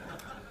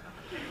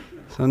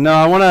So no,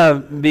 I want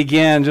to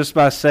begin just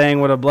by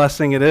saying what a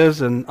blessing it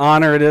is and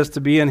honor it is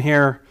to be in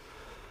here.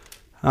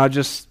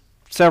 Just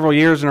several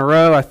years in a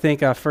row, I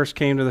think I first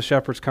came to the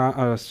Shepherd's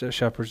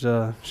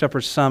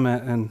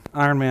Summit and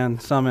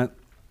Ironman Summit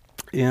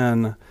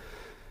in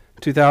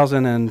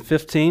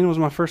 2015 was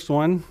my first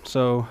one.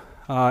 So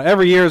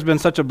every year has been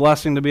such a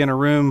blessing to be in a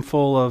room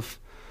full of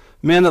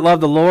men that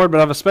love the Lord, but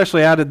I've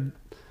especially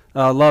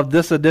loved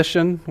this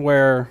edition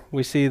where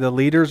we see the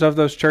leaders of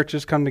those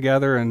churches come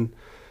together, and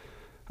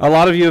a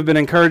lot of you have been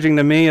encouraging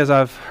to me as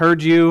I've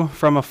heard you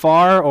from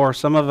afar, or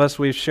some of us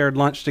we've shared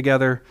lunch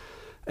together,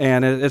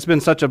 and it's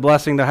been such a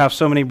blessing to have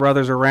so many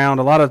brothers around.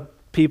 A lot of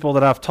people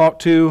that I've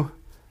talked to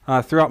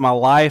throughout my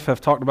life have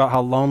talked about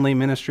how lonely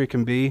ministry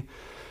can be,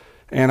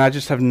 and I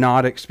just have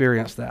not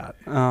experienced that.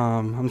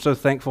 I'm so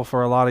thankful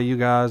for a lot of you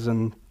guys,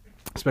 and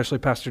especially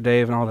Pastor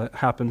Dave and all that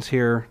happens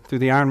here through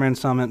the Ironman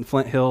Summit in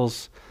Flint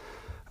Hills.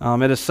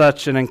 It is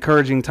such an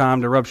encouraging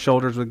time to rub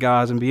shoulders with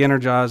guys and be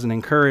energized and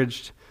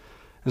encouraged.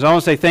 And so I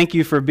want to say thank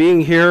you for being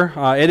here.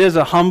 It is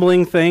a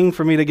humbling thing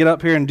for me to get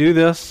up here and do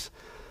this.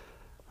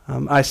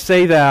 I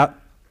say that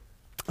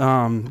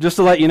just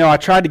to let you know I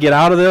tried to get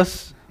out of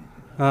this.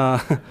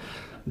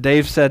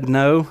 Dave said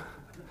no.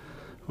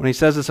 When he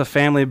says it's a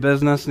family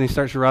business and he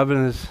starts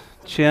rubbing his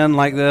chin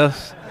like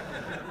this.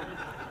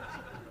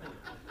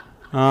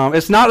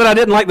 It's not that I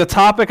didn't like the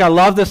topic. I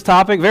love this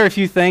topic. Very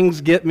few things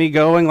get me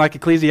going, like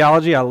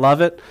ecclesiology. I love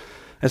it.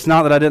 It's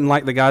not that I didn't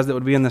like the guys that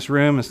would be in this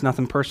room. It's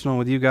nothing personal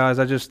with you guys.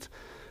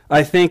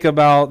 I think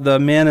about the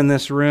men in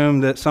this room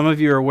that some of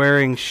you are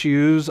wearing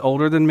shoes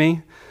older than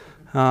me.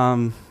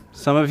 Some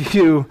of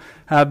you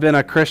have been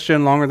a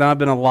Christian longer than I've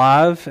been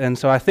alive. And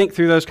so I think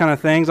through those kind of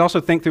things. I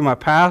also think through my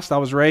past. I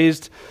was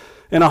raised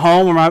in a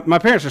home where my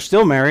parents are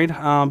still married,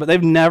 but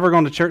they've never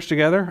gone to church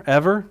together,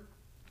 ever.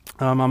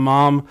 My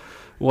mom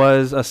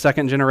was a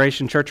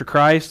second-generation Church of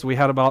Christ. We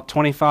had about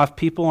 25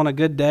 people on a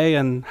good day,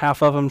 and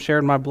half of them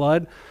shared my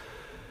blood.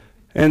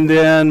 And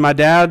then my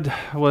dad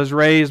was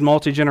raised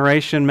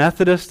multi-generation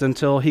Methodist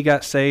until he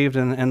got saved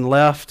and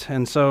left.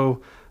 And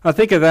so I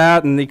think of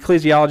that, and the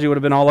ecclesiology would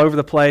have been all over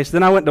the place.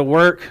 Then I went to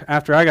work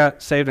after I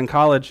got saved in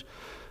college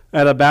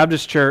at a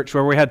Baptist church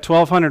where we had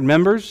 1,200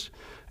 members.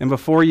 And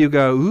before you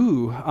go,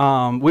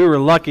 we were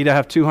lucky to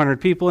have 200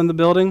 people in the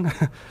building.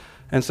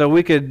 And so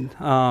we could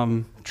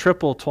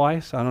triple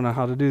twice. I don't know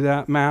how to do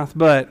that math,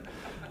 but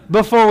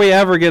before we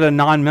ever get a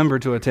non-member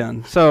to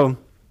attend. So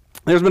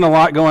there's been a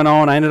lot going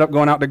on. I ended up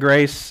going out to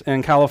Grace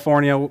in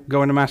California,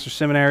 going to Master's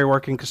Seminary,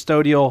 working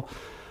custodial,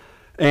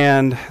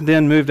 and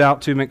then moved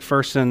out to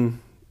McPherson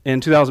in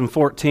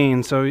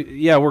 2014. So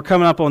yeah, we're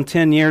coming up on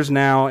 10 years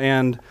now,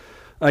 and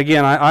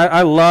again,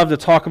 I love to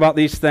talk about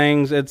these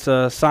things. It's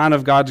a sign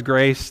of God's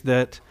grace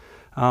that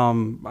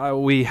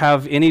we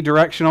have any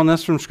direction on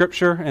this from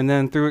Scripture, and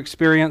then through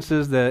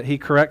experiences that He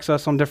corrects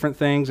us on different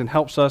things and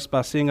helps us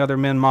by seeing other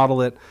men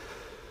model it.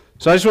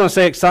 So I just want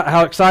to say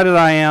how excited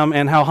I am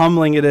and how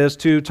humbling it is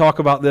to talk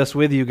about this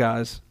with you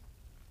guys.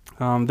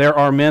 There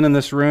are men in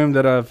this room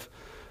that have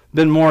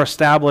been more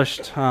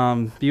established.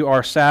 You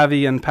are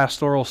savvy in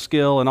pastoral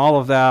skill, and all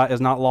of that is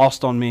not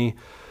lost on me.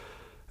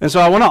 And so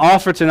I want to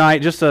offer tonight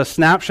just a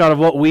snapshot of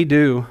what we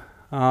do,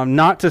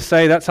 not to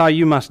say that's how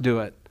you must do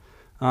it.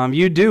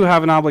 You do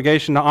have an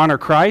obligation to honor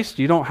Christ.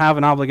 You don't have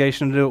an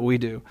obligation to do what we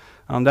do.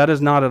 That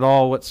is not at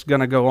all what's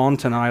going to go on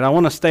tonight. I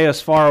want to stay as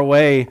far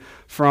away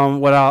from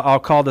what I'll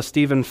call the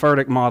Stephen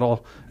Furtick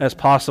model as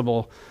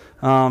possible.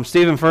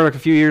 Stephen Furtick a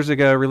few years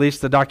ago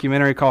released a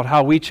documentary called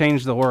How We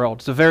Changed the World.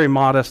 It's a very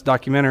modest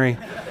documentary.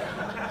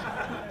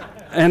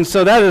 And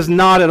so that is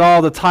not at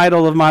all the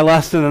title of my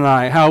lesson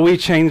tonight, How We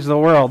Changed the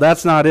World.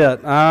 That's not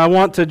it. I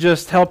want to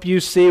just help you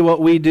see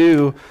what we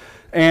do.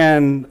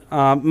 And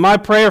my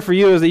prayer for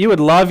you is that you would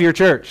love your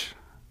church.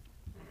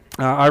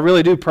 I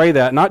really do pray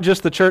that. Not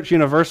just the church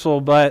universal,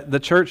 but the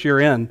church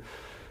you're in.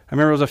 I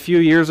remember it was a few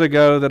years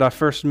ago that I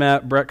first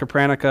met Brett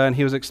Kapranica, and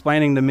he was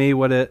explaining to me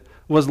what it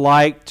was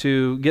like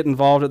to get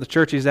involved at the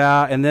church he's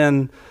at, and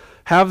then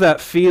have that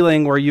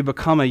feeling where you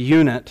become a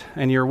unit,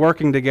 and you're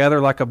working together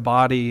like a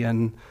body.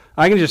 And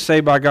I can just say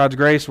by God's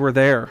grace, we're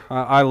there.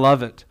 I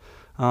love it.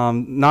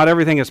 Not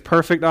everything is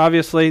perfect,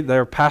 obviously.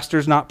 Their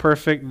pastor's not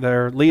perfect.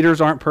 Their leaders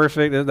aren't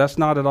perfect. That's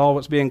not at all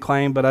what's being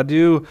claimed, but I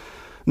do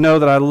know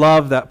that I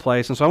love that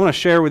place. And so I want to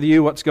share with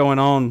you what's going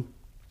on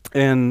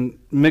in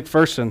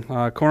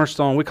McPherson,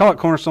 Cornerstone. We call it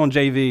Cornerstone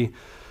JV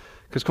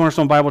because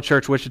Cornerstone Bible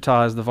Church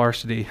Wichita is the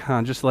varsity,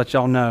 just to let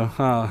y'all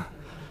know.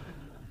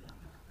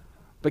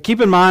 But keep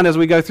in mind as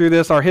we go through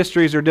this, our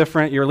histories are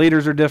different, your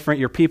leaders are different,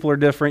 your people are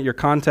different, your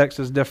context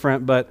is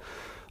different, but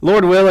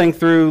Lord willing,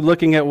 through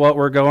looking at what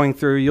we're going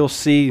through, you'll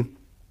see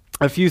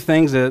a few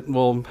things that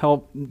will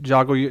help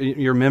joggle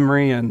your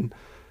memory and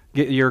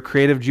get your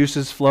creative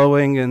juices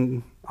flowing.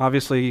 And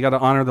obviously, you got to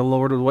honor the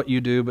Lord with what you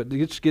do, but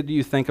just get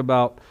you think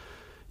about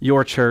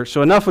your church.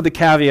 So enough with the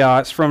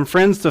caveats. From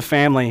friends to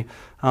family.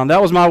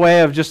 That was my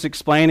way of just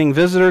explaining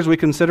visitors. We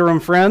consider them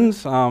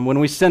friends. When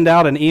we send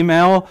out an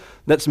email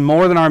that's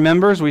more than our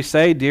members, we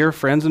say, "Dear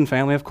friends and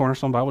family of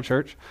Cornerstone Bible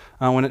Church."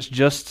 When it's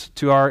just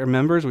to our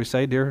members, we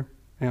say, "Dear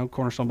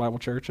Cornerstone Bible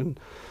Church. And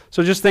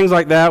so just things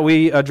like that.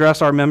 We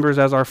address our members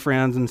as our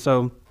friends. And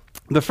so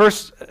the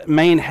first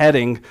main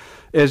heading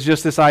is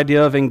just this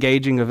idea of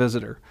engaging a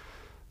visitor.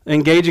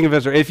 Engaging a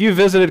visitor. If you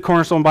visited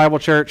Cornerstone Bible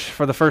Church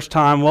for the first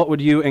time, what would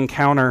you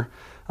encounter?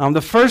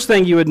 The first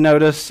thing you would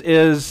notice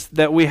is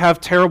that we have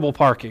terrible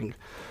parking.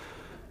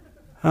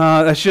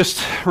 That's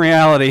just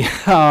reality.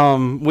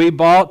 We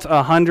bought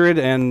a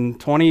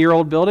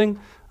 120-year-old building.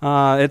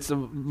 It's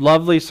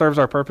lovely, serves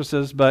our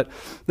purposes, but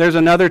there's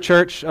another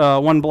church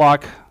 1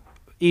 block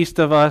east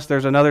of us.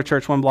 There's another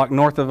church 1 block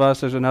north of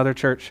us. There's another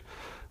church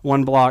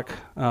 1 block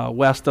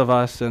west of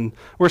us, and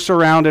we're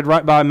surrounded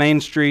right by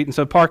Main Street, and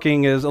so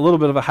parking is a little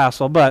bit of a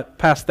hassle, but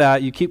past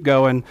that, you keep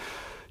going.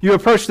 You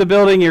approach the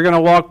building, you're going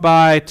to walk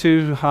by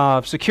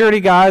 2 security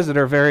guys that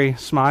are very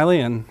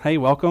smiley, and hey,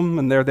 welcome,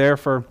 and they're there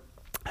for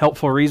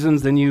helpful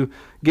reasons. Then you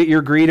get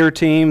your greeter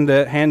team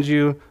that hands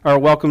you or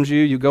welcomes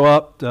you. You go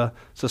up,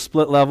 it's a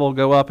split level,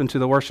 go up into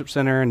the worship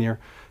center, and you're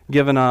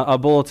given a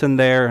bulletin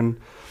there, and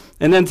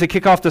then to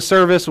kick off the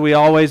service, we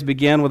always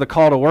begin with a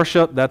call to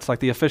worship. That's like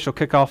the official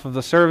kickoff of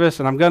the service.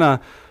 And I'm going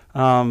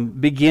to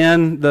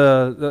begin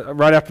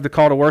right after the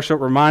call to worship,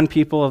 remind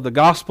people of the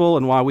gospel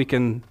and why we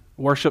can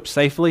worship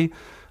safely,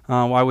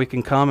 why we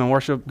can come and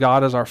worship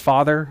God as our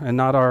Father and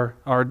not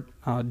our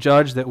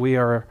judge that we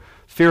are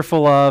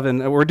fearful of.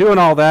 And we're doing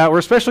all that. We're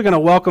especially going to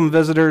welcome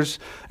visitors.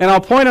 And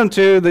I'll point them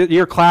to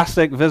your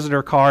classic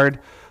visitor card.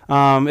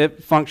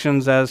 It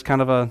functions as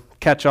kind of a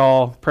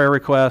catch-all, prayer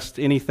request,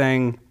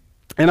 anything.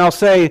 And I'll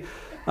say,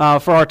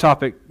 for our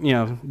topic,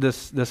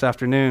 this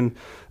afternoon,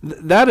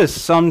 that is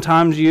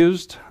sometimes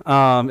used.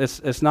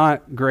 It's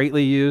not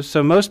greatly used.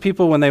 So most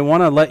people, when they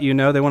want to let you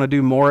know they want to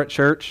do more at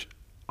church,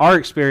 our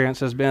experience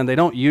has been they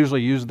don't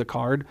usually use the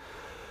card.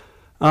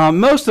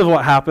 Most of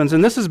what happens,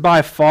 and this is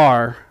by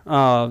far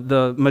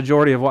the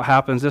majority of what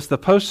happens, is the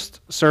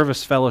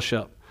post-service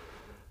fellowship.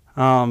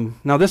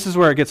 Now, this is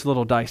where it gets a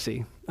little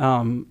dicey.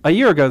 A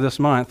year ago this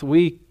month,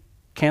 we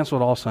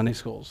canceled all Sunday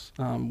schools.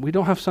 We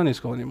don't have Sunday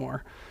school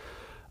anymore.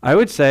 I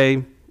would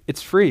say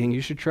it's free and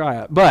you should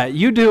try it. But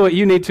you do what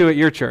you need to at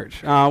your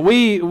church.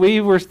 We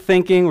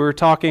were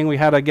talking, we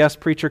had a guest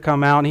preacher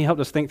come out and he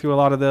helped us think through a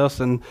lot of this,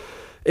 and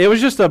it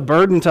was just a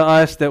burden to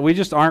us that we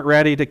just aren't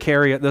ready to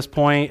carry at this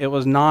point. It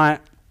was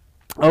not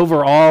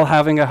overall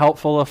having a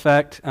helpful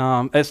effect.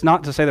 It's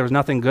not to say there was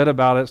nothing good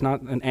about it. It's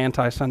not an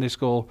anti-Sunday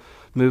school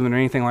movement or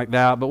anything like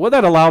that. But what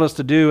that allowed us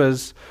to do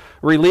is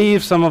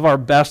relieve some of our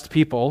best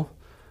people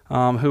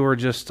who were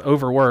just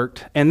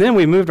overworked. And then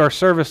we moved our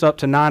service up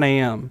to 9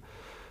 a.m.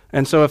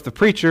 And so if the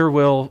preacher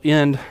will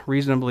end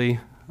reasonably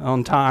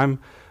on time,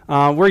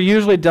 we're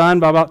usually done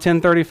by about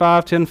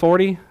 10:35,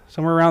 10:40,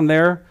 somewhere around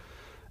there.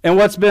 And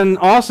what's been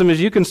awesome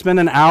is you can spend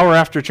an hour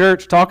after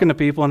church talking to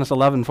people and it's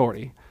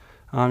 11:40.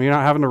 You're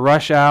not having to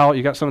rush out.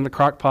 You got something in the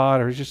crock pot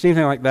or just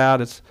anything like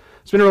that. It's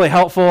been really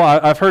helpful.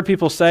 I've heard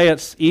people say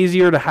it's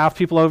easier to have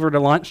people over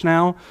to lunch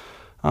now.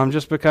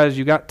 Just because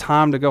you got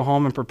time to go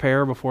home and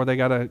prepare before they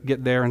got to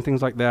get there and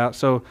things like that.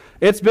 So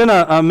it's been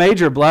a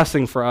major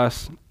blessing for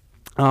us.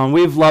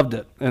 We've loved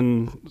it.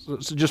 And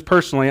so just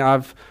personally,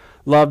 I've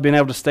loved being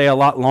able to stay a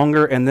lot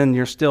longer, and then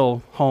you're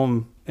still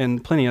home in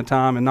plenty of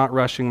time and not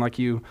rushing like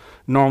you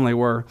normally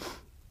were.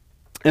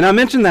 And I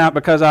mention that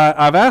because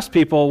I've asked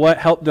people what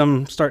helped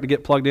them start to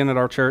get plugged in at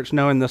our church,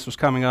 knowing this was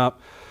coming up.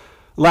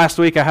 Last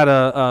week I had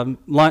a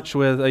lunch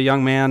with a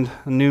young man,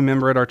 a new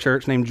member at our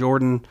church named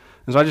Jordan.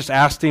 And so I just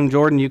asked him,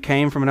 Jordan, you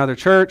came from another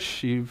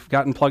church, you've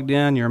gotten plugged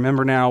in, you're a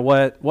member now,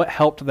 what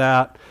helped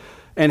that?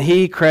 And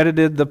he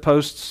credited the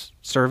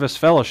post-service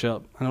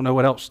fellowship. I don't know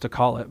what else to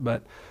call it,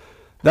 but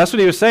that's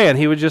what he was saying.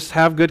 He would just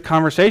have good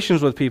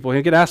conversations with people.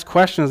 He could ask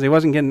questions he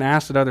wasn't getting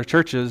asked at other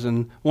churches.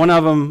 And one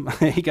of them,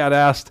 he got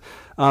asked,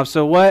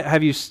 so what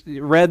have you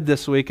read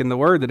this week in the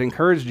Word that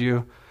encouraged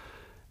you?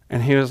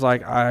 And he was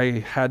like, I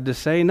had to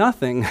say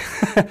nothing.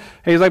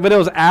 He was like, but it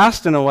was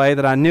asked in a way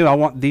that I knew I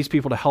want these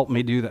people to help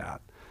me do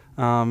that.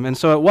 And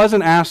so it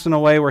wasn't asked in a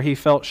way where he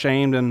felt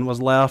shamed and was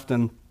left.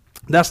 And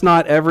that's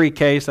not every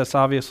case. That's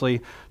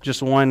obviously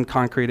just one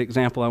concrete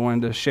example I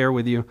wanted to share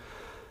with you.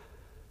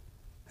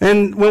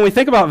 And when we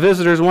think about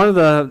visitors, one of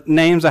the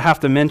names I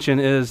have to mention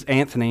is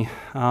Anthony.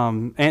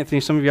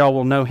 Anthony, some of y'all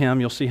will know him.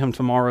 You'll see him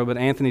tomorrow. But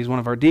Anthony's one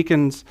of our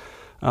deacons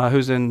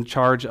who's in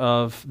charge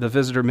of the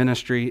visitor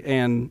ministry.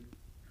 And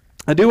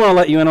I do want to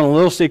let you in on a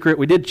little secret.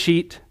 We did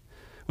cheat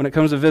when it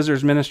comes to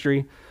visitors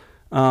ministry.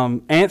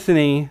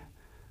 Anthony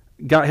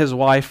got his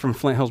wife from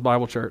Flint Hills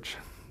Bible Church.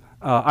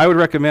 I would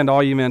recommend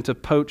all you men to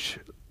poach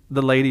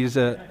the ladies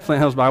at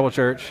Flint Hills Bible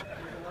Church.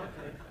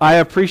 I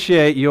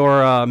appreciate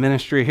your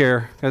ministry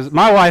here, because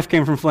my wife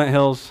came from Flint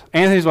Hills.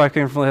 Anthony's wife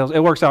came from Flint Hills.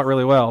 It works out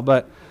really well.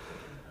 But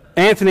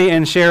Anthony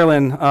and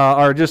Sherilyn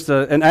are just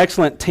an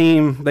excellent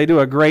team. They do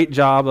a great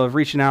job of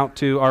reaching out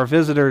to our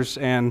visitors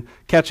and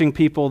catching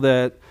people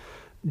that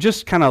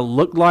just kind of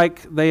look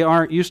like they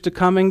aren't used to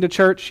coming to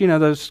church.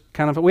 Those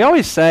kind of, we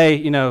always say,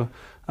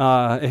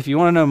 if you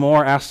want to know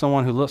more, ask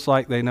someone who looks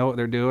like they know what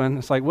they're doing.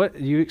 It's like, what,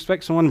 you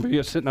expect someone to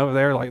be sitting over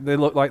there like they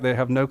look like they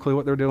have no clue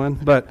what they're doing?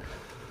 But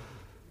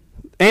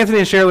Anthony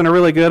and Sherilyn are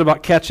really good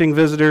about catching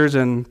visitors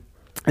and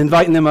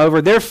inviting them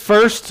over. Their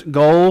first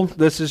goal,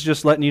 this is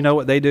just letting you know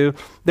what they do,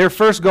 their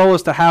first goal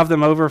is to have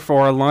them over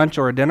for a lunch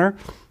or a dinner.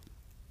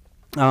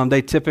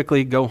 They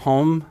typically go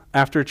home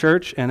after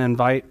church and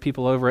invite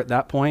people over at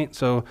that point.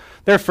 So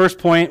their first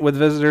point with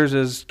visitors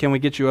is, can we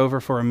get you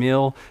over for a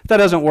meal? If that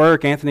doesn't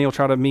work, Anthony will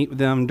try to meet with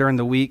them during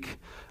the week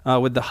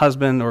with the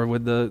husband or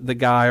with the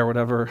guy or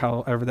whatever,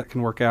 however that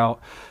can work out.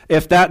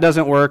 If that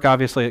doesn't work,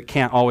 obviously it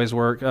can't always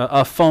work,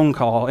 a phone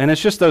call. And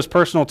it's just those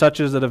personal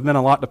touches that have meant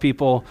a lot to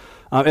people.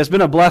 It's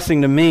been a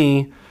blessing to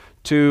me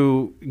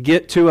to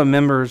get to a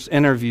member's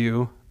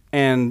interview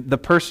and the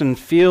person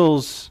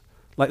feels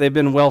like they've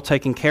been well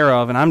taken care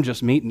of, and I'm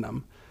just meeting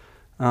them.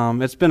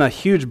 It's been a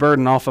huge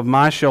burden off of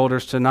my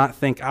shoulders to not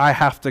think I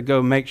have to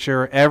go make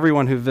sure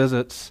everyone who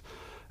visits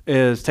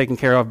is taken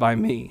care of by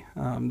me.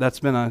 That's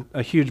been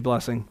a huge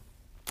blessing.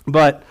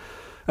 But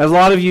as a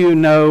lot of you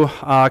know,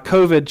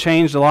 COVID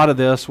changed a lot of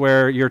this,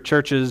 where your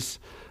churches,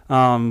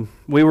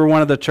 we were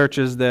one of the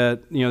churches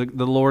that,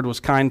 the Lord was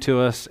kind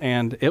to us,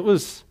 and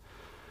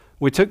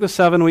we took the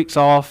 7 weeks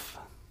off.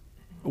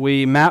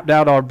 We mapped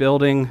out our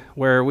building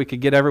where we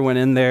could get everyone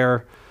in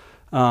there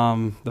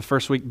the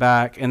first week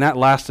back, and that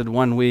lasted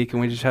 1 week,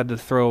 and we just had to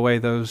throw away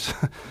those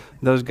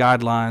those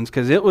guidelines,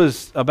 because it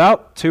was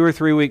about 2 or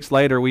 3 weeks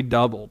later we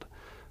doubled,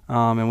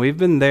 and we've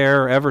been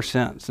there ever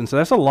since. And so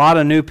that's a lot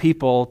of new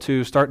people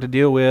to start to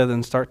deal with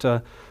and start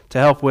to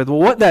help with. Well,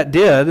 what that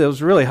did, it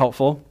was really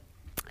helpful.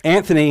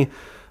 Anthony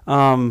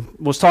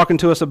was talking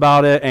to us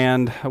about it,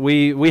 and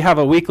we have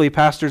a weekly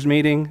pastors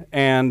meeting,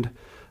 and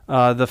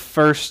the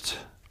first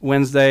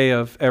Wednesday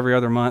of every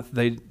other month,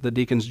 the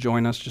deacons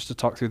join us just to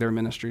talk through their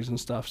ministries and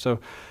stuff.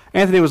 So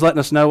Anthony was letting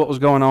us know what was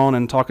going on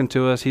and talking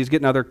to us. He's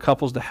getting other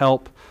couples to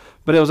help.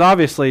 But it was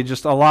obviously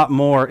just a lot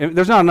more.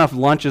 There's not enough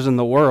lunches in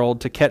the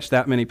world to catch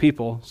that many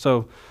people.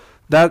 So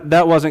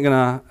that wasn't going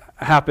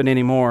to happen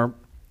anymore.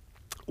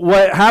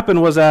 What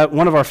happened was at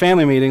one of our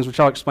family meetings, which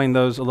I'll explain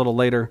those a little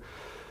later,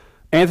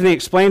 Anthony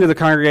explained to the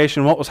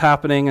congregation what was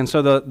happening, and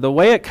so the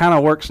way it kind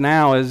of works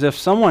now is if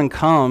someone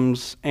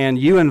comes and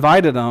you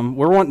invited them,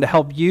 we're wanting to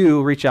help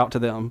you reach out to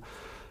them.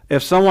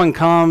 If someone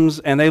comes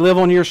and they live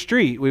on your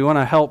street, we want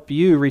to help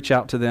you reach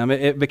out to them.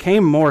 It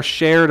became more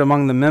shared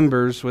among the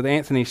members with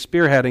Anthony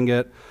spearheading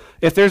it.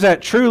 If there's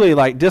that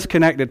truly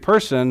disconnected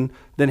person,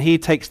 then he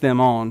takes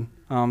them on,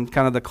 kind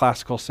of the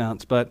classical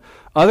sense. But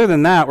other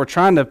than that, we're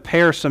trying to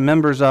pair some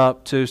members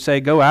up to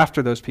say, go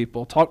after those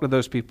people, talk to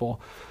those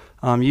people.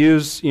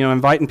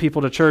 Inviting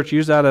people to church,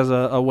 use that as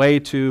a way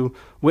to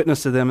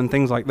witness to them and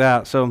things like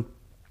that. So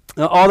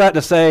all that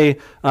to say,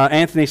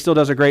 Anthony still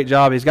does a great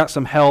job. He's got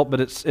some help,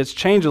 but it's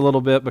changed a little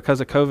bit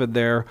because of COVID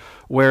there,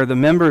 where the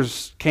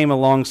members came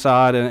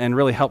alongside and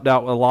really helped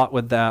out a lot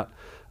with that.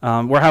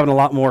 We're having a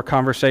lot more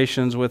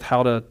conversations with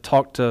how to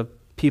talk to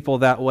people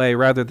that way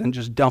rather than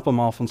just dump them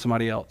off on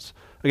somebody else.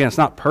 Again, it's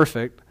not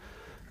perfect,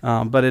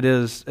 but it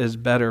is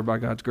better by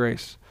God's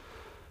grace.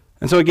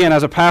 And so again,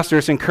 as a pastor,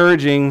 it's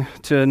encouraging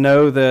to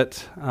know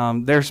that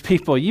there's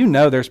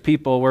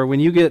people where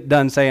when you get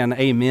done saying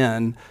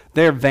amen,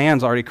 their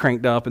van's already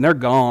cranked up and they're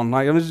gone.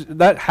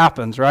 That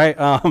happens, right?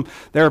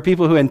 There are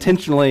people who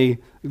intentionally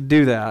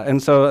do that.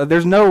 And so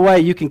there's no way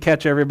you can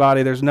catch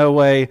everybody. There's no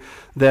way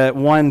that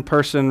one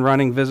person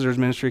running visitors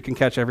ministry can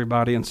catch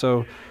everybody. And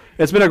so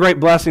it's been a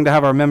great blessing to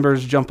have our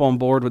members jump on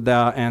board with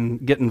that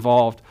and get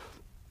involved.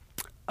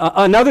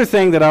 Another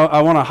thing that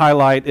I want to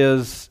highlight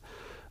is,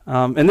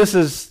 and this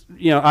is,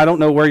 I don't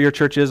know where your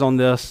church is on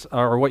this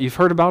or what you've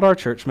heard about our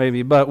church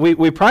maybe, but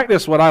we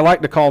practice what I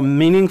like to call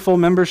meaningful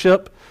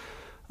membership.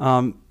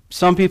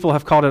 Some people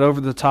have called it over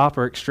the top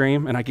or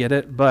extreme, and I get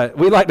it, but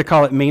we like to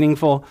call it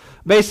meaningful.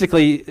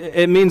 Basically,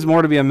 it means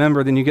more to be a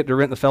member than you get to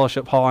rent the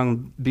fellowship hall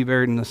and be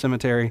buried in the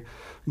cemetery,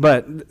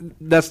 but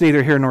that's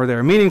neither here nor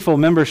there. Meaningful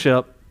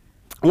membership,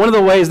 one of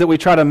the ways that we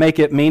try to make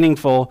it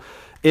meaningful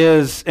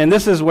is, and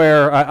this is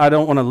where I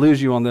don't want to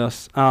lose you on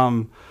this,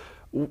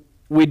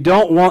 we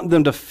don't want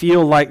them to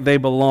feel like they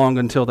belong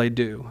until they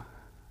do.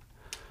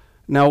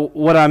 Now,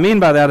 what I mean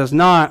by that is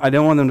not, I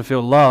don't want them to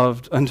feel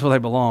loved until they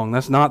belong.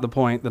 That's not the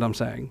point that I'm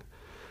saying.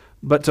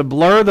 But to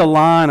blur the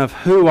line of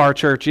who our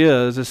church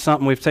is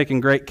something we've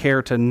taken great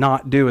care to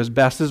not do as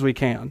best as we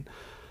can.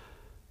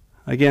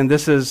 Again,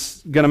 this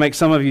is going to make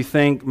some of you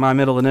think my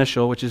middle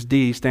initial, which is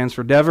D, stands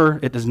for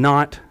Dever. It does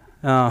not.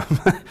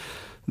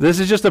 This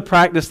is just a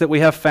practice that we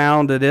have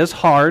found that is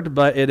hard,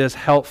 but it is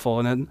helpful.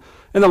 And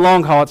in the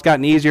long haul, it's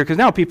gotten easier because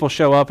now people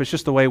show up. It's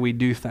just the way we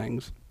do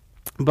things.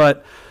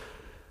 But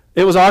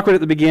it was awkward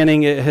at the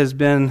beginning. It has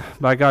been,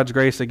 by God's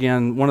grace,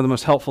 again, one of the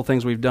most helpful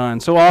things we've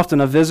done. So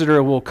often a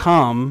visitor will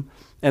come,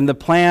 and the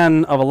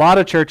plan of a lot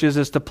of churches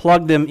is to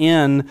plug them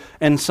in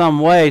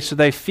some way so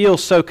they feel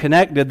so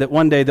connected that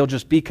one day they'll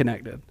just be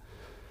connected.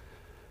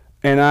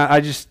 And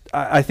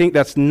I think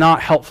that's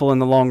not helpful in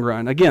the long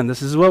run. Again,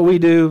 this is what we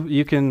do.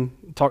 You can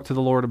talk to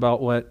the Lord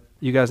about what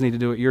you guys need to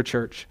do at your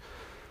church.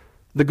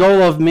 The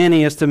goal of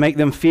many is to make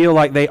them feel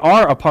like they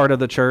are a part of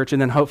the church,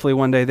 and then hopefully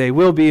one day they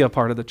will be a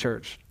part of the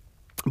church.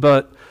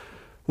 But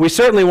We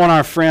certainly want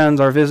our friends,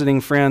 our visiting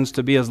friends,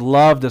 to be as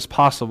loved as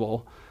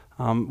possible.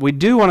 We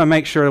do want to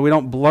make sure that we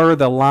don't blur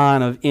the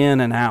line of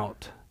in and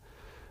out.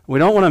 We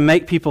don't want to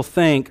make people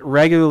think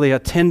regularly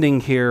attending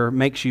here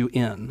makes you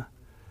in.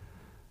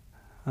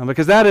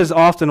 Because that is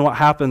often what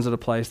happens at a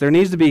place. There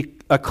needs to be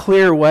a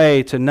clear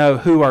way to know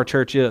who our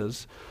church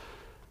is.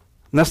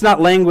 And that's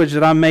not language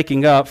that I'm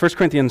making up. 1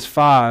 Corinthians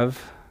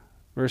 5,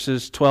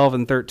 verses 12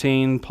 and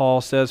 13, Paul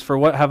says, "For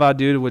what have I to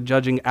do with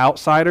judging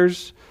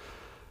outsiders?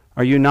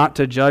 Are you not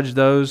to judge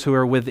those who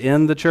are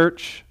within the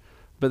church?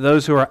 But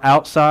those who are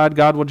outside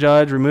God will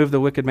judge. Remove the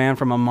wicked man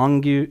from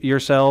among you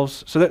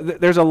yourselves." So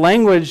there's a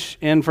language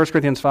in 1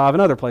 Corinthians 5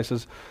 and other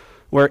places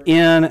where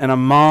in and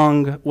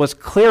among was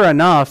clear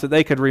enough that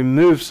they could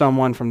remove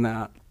someone from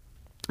that.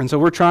 And so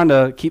we're trying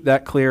to keep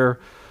that clear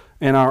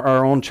in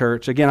our own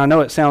church. Again, I know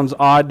it sounds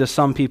odd to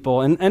some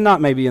people, and not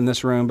maybe in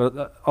this room,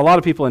 but a lot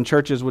of people in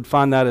churches would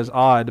find that as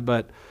odd,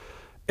 but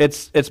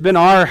it's been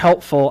our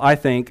helpful, I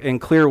think, and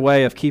clear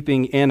way of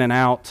keeping in and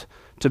out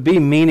to be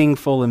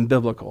meaningful and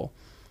biblical.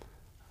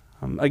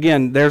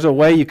 Again, there's a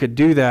way you could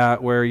do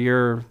that where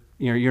your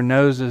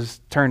nose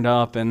is turned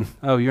up and,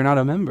 oh, you're not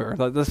a member.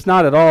 That's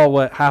not at all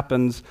what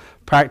happens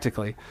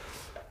practically.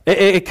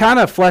 It kind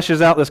of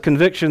fleshes out this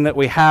conviction that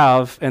we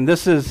have, and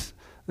this is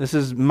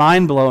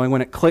mind-blowing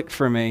when it clicked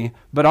for me,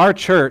 but our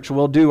church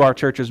will do our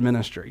church's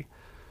ministry.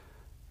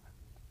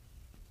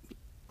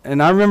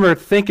 And I remember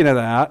thinking of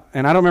that,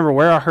 and I don't remember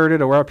where I heard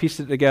it or where I pieced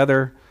it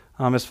together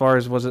as far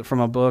as was it from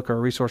a book or a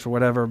resource or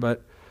whatever,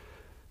 but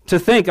to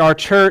think our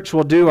church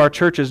will do our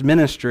church's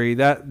ministry,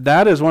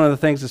 that is one of the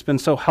things that's been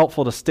so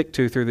helpful to stick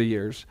to through the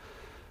years.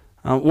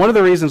 One of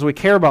the reasons we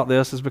care about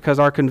this is because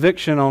our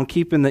conviction on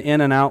keeping the in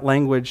and out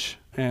language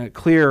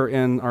clear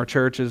in our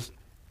church is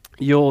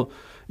you'll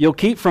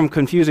keep from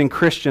confusing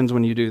Christians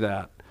when you do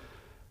that.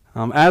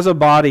 As a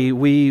body,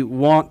 we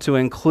want to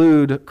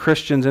include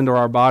Christians into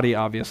our body,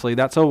 obviously.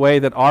 That's a way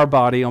that our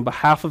body, on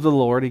behalf of the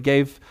Lord, He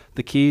gave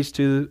the keys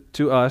to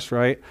us,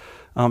 right?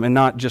 And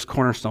not just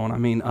Cornerstone, I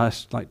mean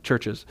us, like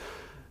churches.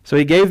 So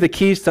He gave the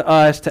keys to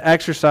us to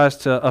exercise,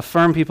 to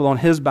affirm people on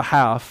His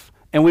behalf,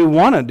 and we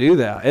want to do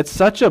that. It's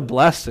such a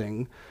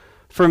blessing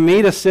for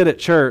me to sit at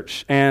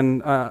church,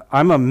 and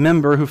I'm a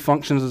member who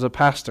functions as a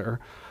pastor.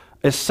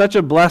 It's such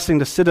a blessing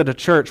to sit at a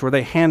church where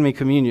they hand me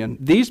communion.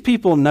 These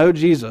people know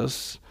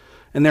Jesus,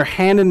 and they're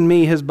handing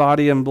me His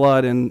body and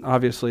blood, and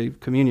obviously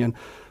communion,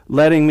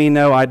 letting me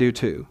know I do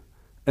too.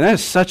 And that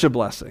is such a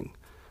blessing.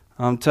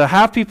 To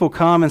have people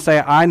come and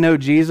say, I know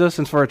Jesus,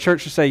 and for a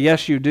church to say,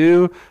 yes, you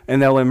do,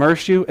 and they'll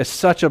immerse you, is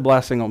such a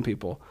blessing on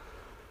people.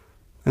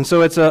 And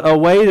so it's a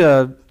way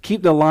to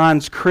keep the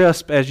lines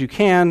crisp as you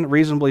can,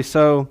 reasonably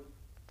so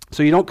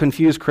you don't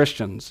confuse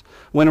Christians.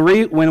 When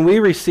we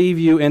receive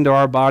you into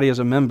our body as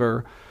a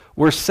member,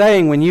 we're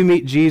saying when you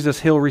meet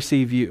Jesus, He'll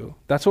receive you.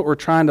 That's what we're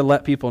trying to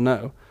let people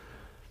know.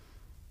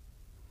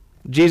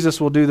 Jesus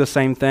will do the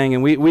same thing,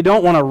 and we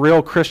don't want a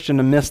real Christian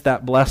to miss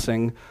that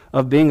blessing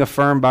of being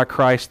affirmed by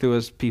Christ through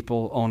His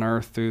people on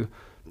earth through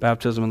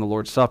baptism and the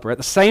Lord's Supper. At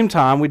the same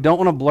time, we don't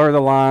want to blur the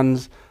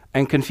lines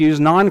and confuse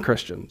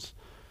non-Christians.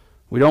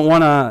 We don't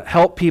want to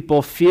help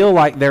people feel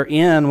like they're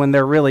in when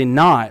they're really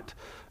not.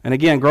 And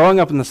again, growing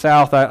up in the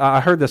South,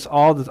 I heard this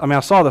I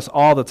saw this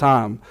all the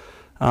time.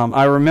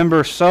 I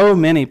remember so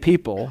many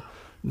people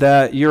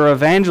that your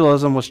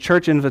evangelism was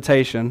church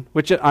invitation,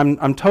 which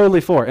I'm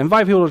totally for.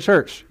 Invite people to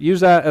church. Use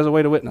that as a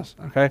way to witness,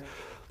 okay?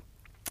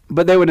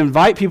 But they would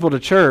invite people to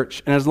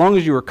church, and as long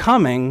as you were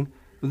coming,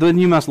 then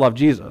you must love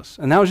Jesus.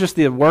 And that was just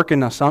the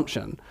working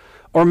assumption.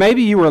 Or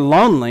maybe you were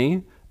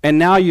lonely, and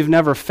now you've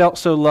never felt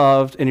so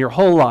loved in your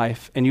whole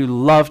life, and you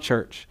love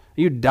church.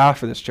 You die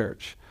for this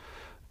church.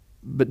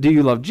 But do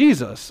you love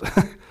Jesus?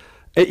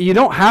 You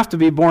don't have to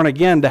be born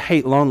again to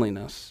hate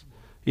loneliness.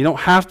 You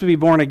don't have to be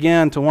born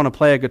again to want to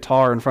play a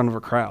guitar in front of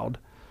a crowd.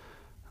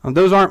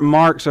 Those aren't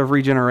marks of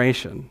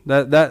regeneration.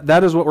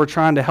 That is what we're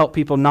trying to help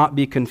people not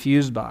be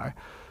confused by.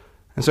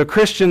 And so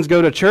Christians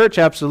go to church,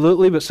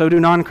 absolutely, but so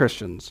do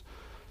non-Christians.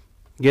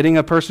 Getting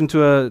a person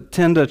to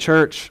attend a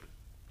church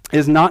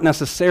is not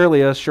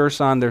necessarily a sure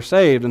sign they're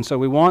saved. And so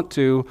we want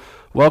to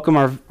welcome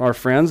our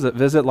friends that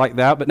visit like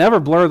that, but never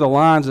blur the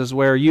lines as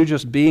where you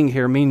just being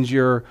here means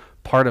you're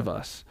part of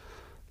us.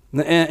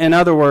 In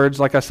other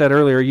words, like I said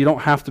earlier, you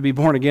don't have to be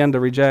born again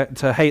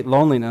to hate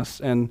loneliness.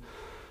 And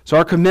so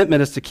our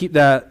commitment is to keep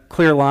that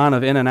clear line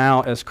of in and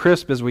out as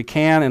crisp as we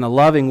can in a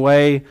loving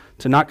way,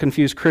 to not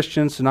confuse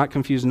Christians, to not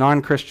confuse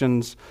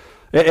non-Christians.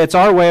 It's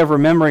our way of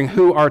remembering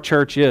who our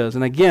church is.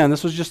 And again,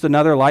 this was just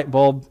another light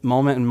bulb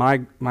moment in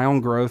my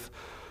own growth,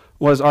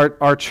 was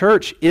our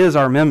church is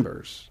our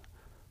members.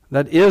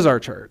 That is our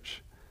church.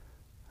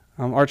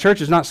 Our church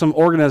is not some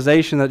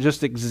organization that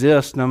just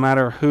exists no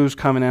matter who's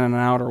coming in and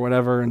out or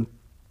whatever. And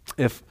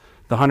if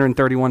the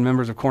 131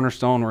 members of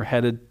Cornerstone were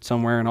headed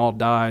somewhere and all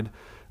died,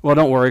 well,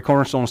 don't worry,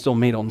 Cornerstone will still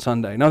meet on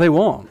Sunday. No, they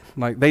won't.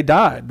 Like, they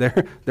died.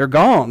 They're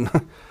gone.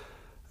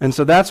 And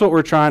so that's what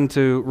we're trying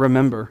to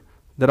remember,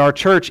 that our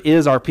church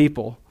is our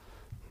people.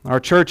 Our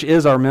church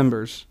is our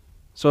members.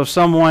 So if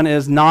someone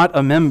is not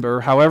a member,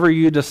 however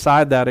you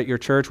decide that at your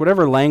church,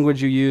 whatever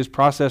language you use,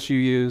 process you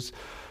use,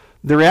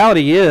 the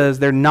reality is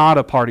they're not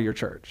a part of your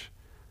church.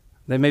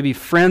 They may be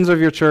friends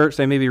of your church,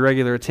 they may be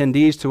regular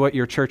attendees to what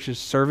your church's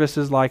service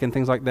is like and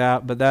things like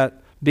that, but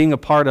that being a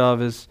part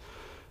of is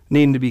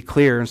needing to be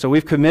clear. And so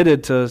we've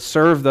committed to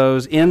serve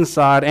those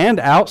inside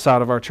and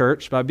outside of our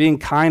church by being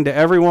kind to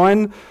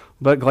everyone,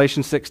 but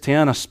Galatians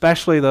 6:10,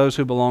 especially those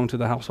who belong to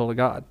the household of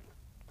God.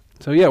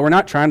 So yeah, we're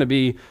not trying to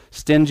be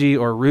stingy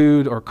or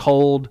rude or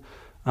cold.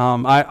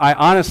 I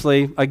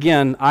honestly,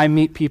 again, I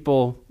meet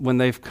people when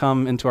they've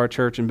come into our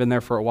church and been there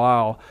for a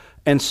while,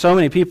 and so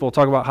many people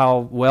talk about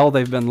how well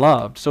they've been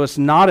loved. So it's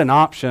not an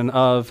option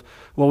of,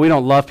 well, we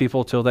don't love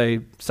people till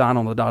they sign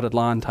on the dotted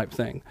line type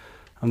thing.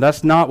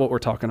 That's not what we're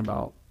talking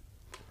about.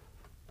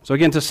 So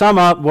again, to sum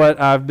up what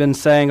I've been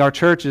saying, our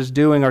church is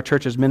doing our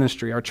church's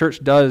ministry. Our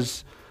church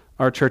does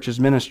our church's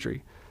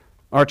ministry.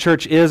 Our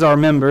church is our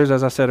members,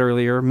 as I said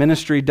earlier.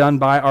 Ministry done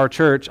by our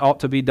church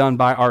ought to be done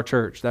by our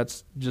church.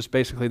 That's just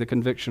basically the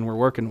conviction we're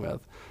working with.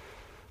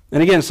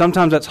 And again,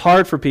 sometimes that's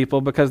hard for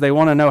people because they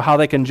want to know how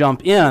they can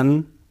jump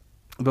in,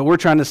 but we're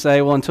trying to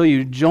say, well, until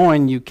you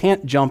join, you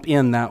can't jump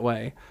in that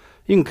way.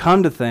 You can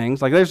come to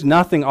things. Like there's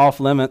nothing off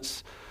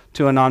limits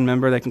to a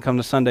non-member. They can come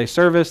to Sunday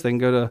service. They can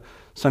go to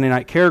Sunday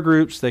night care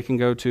groups. They can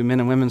go to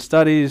men and women's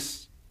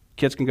studies.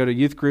 Kids can go to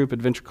youth group,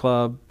 adventure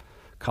club,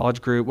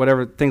 college group,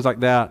 whatever, things like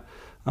that.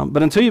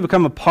 But until you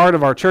become a part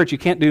of our church, you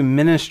can't do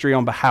ministry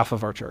on behalf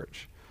of our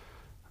church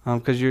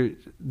because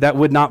that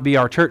would not be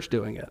our church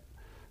doing it.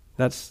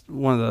 That's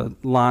one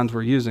of the lines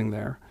we're using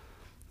there.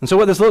 And so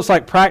what this looks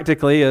like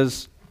practically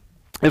is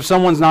if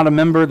someone's not a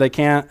member, they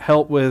can't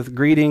help with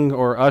greeting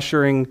or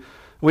ushering.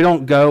 We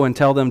don't go and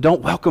tell them,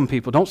 don't welcome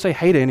people, don't say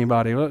hey to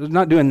anybody. We're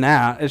not doing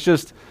that. It's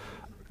just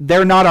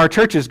they're not our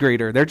church's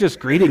greeter. They're just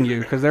greeting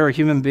you because they're a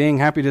human being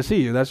happy to see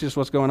you. That's just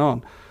what's going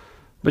on.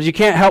 But you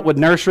can't help with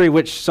nursery,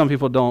 which some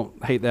people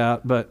don't hate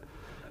that, but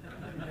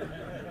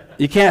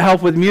you can't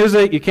help with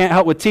music, you can't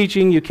help with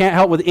teaching, you can't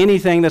help with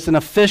anything that's an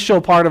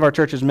official part of our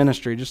church's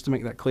ministry, just to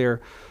make that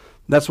clear.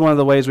 That's one of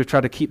the ways we've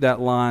tried to keep that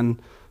line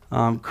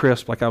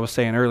crisp, like I was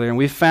saying earlier. And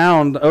we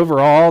found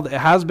overall that it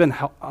has been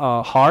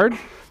hard.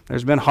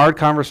 There's been hard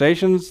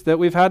conversations that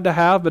we've had to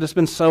have, but it's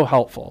been so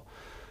helpful.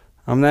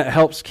 That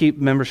helps keep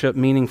membership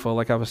meaningful,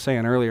 like I was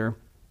saying earlier.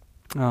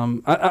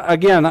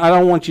 Again, I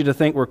don't want you to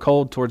think we're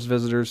cold towards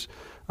visitors.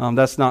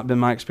 That's not been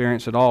my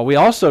experience at all. We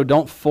also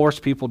don't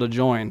force people to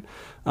join.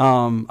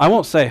 I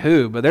won't say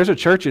who, but there's a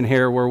church in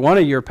here where one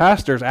of your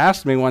pastors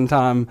asked me one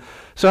time,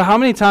 so how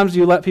many times do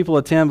you let people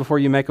attend before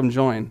you make them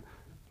join?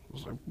 I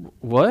was like,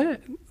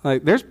 what?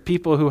 Like, there's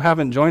people who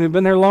haven't joined and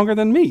been there longer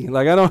than me.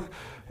 Like,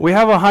 we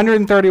have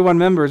 131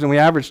 members and we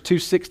average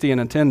 260 in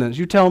attendance.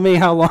 You tell me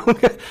how long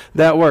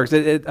that works.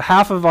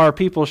 Half of our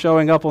people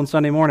showing up on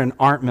Sunday morning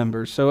aren't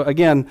members. So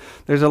again,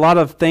 there's a lot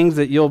of things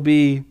that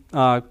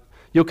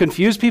you'll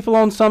confuse people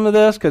on some of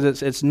this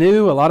because it's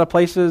new. A lot of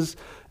places,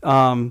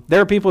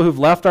 there are people who've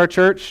left our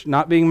church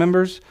not being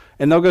members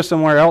and they'll go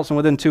somewhere else and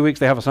within 2 weeks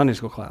they have a Sunday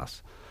school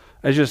class.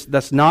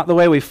 That's not the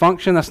way we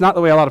function. That's not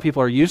the way a lot of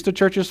people are used to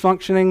churches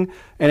functioning,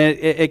 and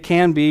it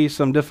can be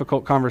some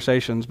difficult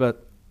conversations,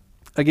 but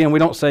again, we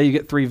don't say you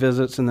get 3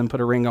 visits and then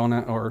put a ring on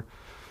it, or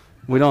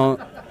we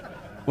don't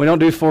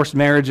do forced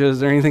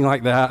marriages or anything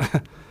like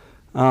that.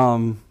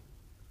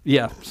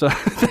 So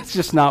that's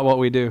just not what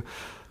we do.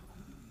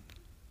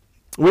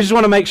 We just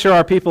want to make sure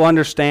our people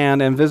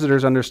understand and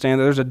visitors understand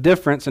that there's a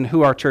difference in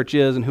who our church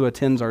is and who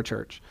attends our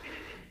church.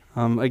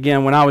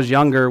 Again, when I was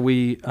younger,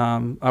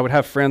 I would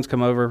have friends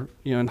come over,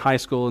 in high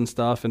school and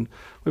stuff, and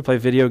we play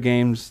video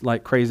games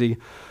like crazy.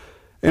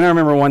 And I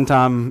remember one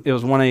time, it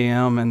was 1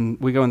 a.m., and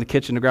we go in the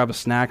kitchen to grab a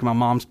snack, and my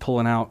mom's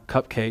pulling out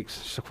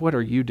cupcakes. She's like, what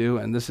are you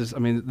doing?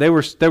 They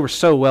were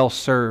so well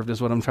served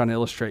is what I'm trying to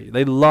illustrate.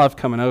 They loved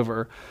coming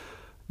over.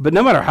 But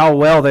no matter how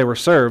well they were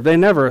served, they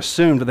never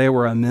assumed they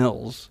were a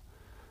Mills.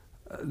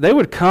 They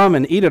would come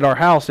and eat at our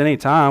house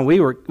anytime.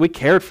 We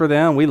cared for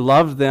them, we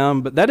loved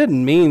them, but that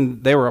didn't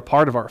mean they were a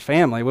part of our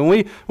family. When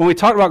we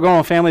talked about going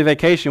on family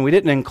vacation, we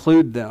didn't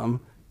include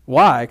them.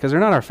 Why? Because they're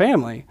not our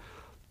family.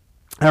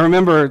 I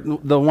remember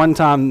the one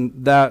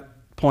time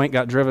that point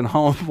got driven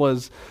home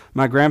was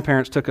my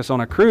grandparents took us on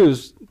a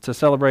cruise to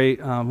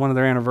celebrate one of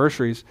their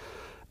anniversaries,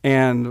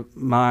 and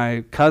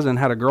my cousin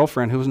had a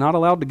girlfriend who was not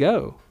allowed to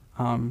go.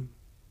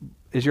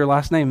 Is your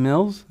last name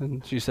Mills?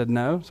 And she said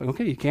no. It's like,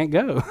 okay, you can't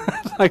go.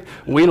 It's like,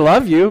 we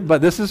love you,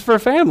 but this is for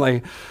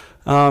family.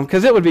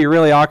 Because it would be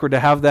really awkward to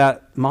have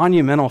that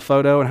monumental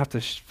photo and have to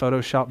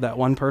Photoshop that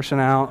one person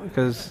out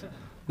because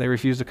they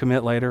refuse to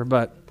commit later.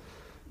 But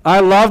I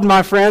loved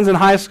my friends in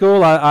high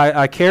school.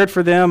 I cared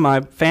for them.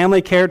 My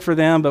family cared for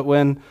them. But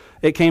when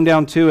it came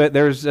down to it,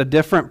 there's a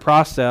different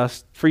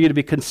process for you to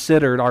be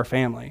considered our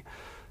family.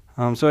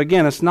 So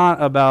again, it's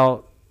not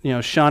about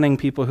shunning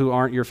people who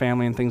aren't your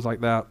family and things like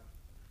that.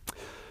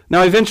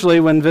 Now, eventually,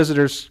 when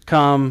visitors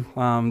come,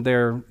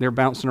 they're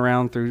bouncing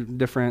around through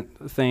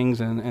different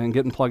things and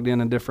getting plugged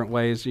in different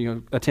ways,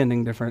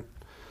 attending different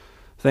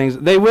things.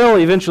 They will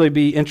eventually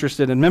be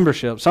interested in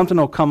membership. Something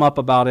will come up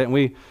about it,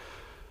 and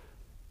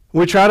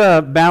We try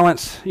to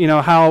balance,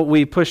 how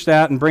we push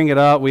that and bring it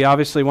up. We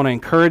obviously want to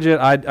encourage it.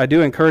 I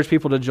do encourage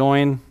people to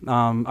join.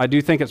 I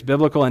do think it's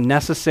biblical and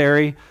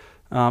necessary.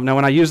 Now,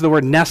 when I use the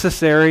word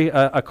necessary,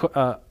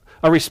 a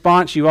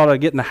response you ought to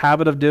get in the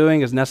habit of doing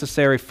is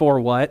necessary for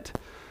what?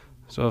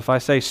 So if I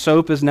say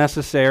soap is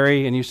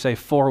necessary and you say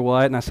for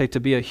what, and I say to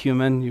be a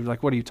human, you're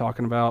like, what are you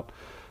talking about?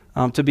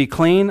 To be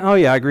clean? Oh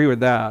yeah, I agree with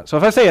that. So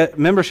if I say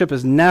membership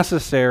is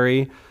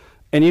necessary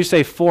and you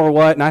say for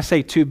what, and I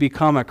say to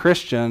become a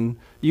Christian,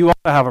 you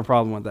ought to have a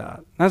problem with that.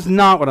 That's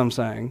not what I'm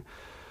saying.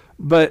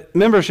 But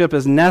membership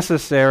is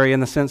necessary in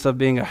the sense of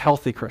being a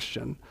healthy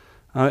Christian.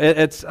 I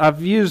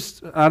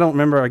don't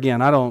remember,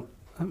 again,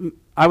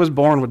 I was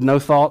born with no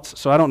thoughts,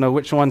 so I don't know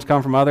which ones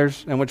come from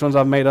others and which ones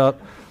I've made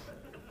up.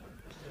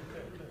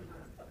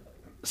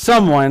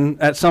 Someone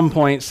at some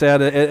point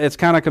said it's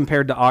kind of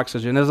compared to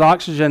oxygen. Is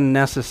oxygen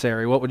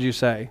necessary? What would you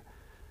say?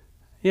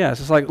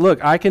 Yes, it's like,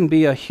 look, I can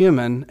be a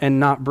human and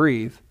not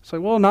breathe. It's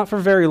like, well, not for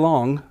very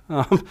long.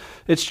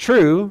 It's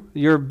true.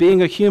 Your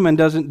being a human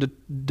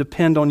doesn't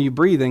depend on you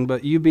breathing,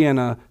 but you being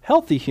a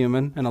healthy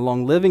human and a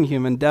long-living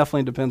human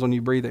definitely depends on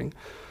you breathing.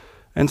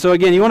 And so,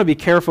 again, you want to be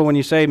careful when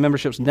you say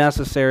membership's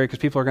necessary because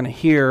people are going to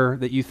hear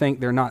that you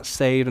think they're not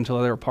saved until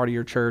they're a part of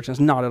your church.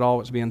 It's not at all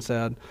what's being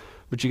said.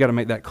 But you got to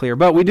make that clear.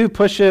 But we do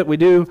push it. We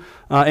do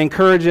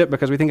encourage it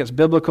because we think it's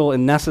biblical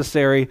and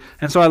necessary.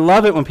 And so I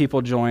love it when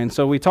people join.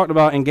 So we talked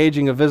about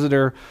engaging a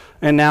visitor,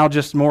 and now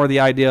just more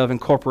the idea of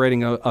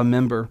incorporating a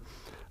member.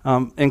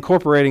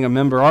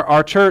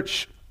 Our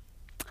church,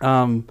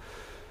 when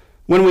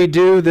we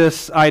do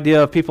this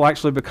idea of people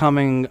actually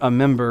becoming a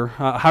member,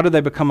 how do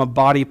they become a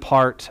body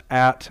part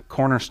at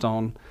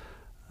Cornerstone?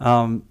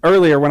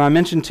 Earlier, when I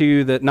mentioned to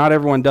you that not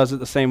everyone does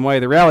it the same way,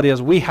 the reality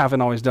is we haven't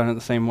always done it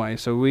the same way.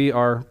 So we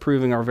are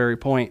proving our very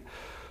point.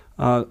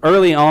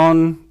 Early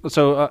on,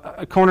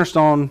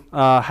 Cornerstone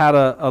had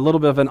a little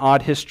bit of an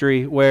odd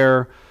history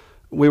where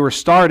we were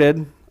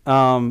started,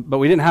 but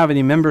we didn't have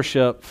any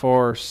membership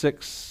for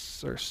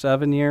 6 or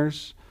 7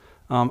 years.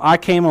 I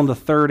came on the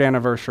 3rd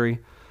anniversary,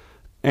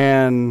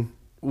 and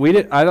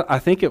I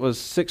think it was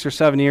 6 or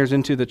 7 years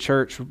into the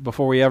church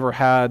before we ever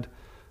had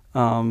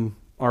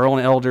our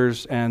own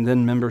elders and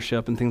then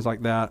membership and things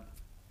like that.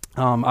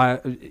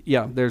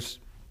 There's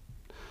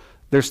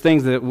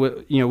things that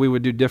we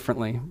would do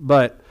differently,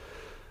 but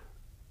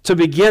to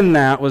begin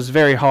that was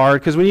very hard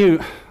because when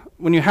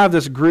you have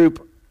this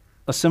group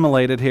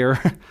assimilated here,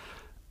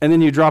 and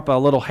then you drop a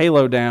little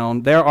halo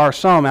down, there are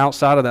some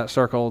outside of that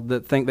circle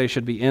that think they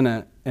should be in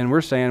it, and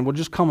we're saying, well,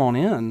 just come on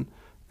in, and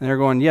they're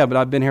going, yeah, but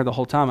I've been here the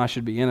whole time, I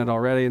should be in it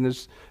already, and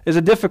it's a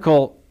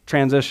difficult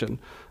transition,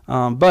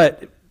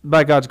 but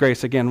by God's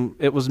grace, again,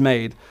 it was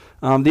made.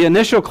 The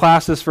initial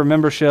classes for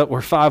membership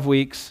were 5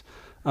 weeks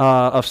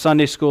of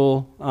Sunday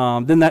school.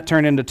 Then that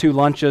turned into 2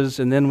 lunches,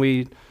 and then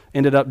we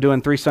ended up doing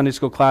 3 Sunday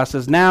school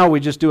classes. Now we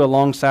just do a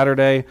long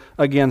Saturday,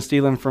 again,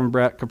 stealing from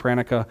Brett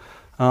Kapranica.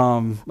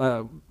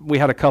 We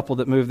had a couple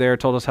that moved there,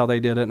 told us how they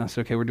did it, and I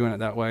said, okay, we're doing it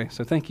that way,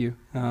 so thank you.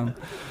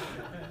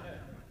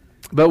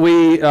 But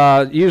we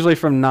usually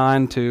from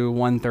 9 to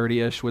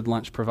 1:30-ish with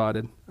lunch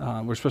provided.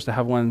 We're supposed to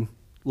have one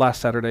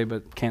last Saturday,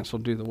 but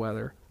canceled due to the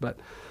weather. But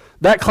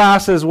that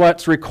class is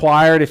what's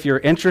required if you're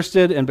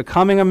interested in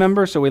becoming a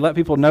member, so we let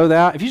people know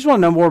that. If you just want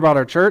to know more about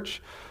our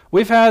church,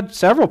 we've had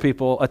several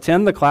people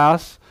attend the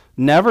class,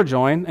 never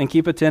join, and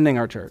keep attending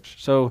our church.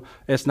 So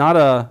it's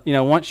not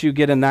once you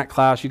get in that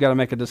class, you got to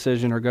make a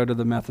decision or go to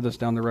the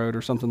Methodist down the road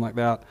or something like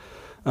that.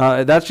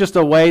 That's just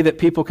a way that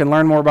people can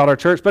learn more about our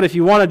church. But if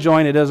you want to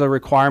join, it is a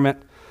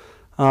requirement.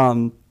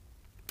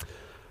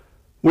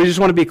 We just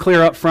want to be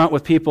clear up front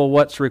with people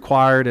what's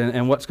required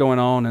and what's going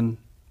on.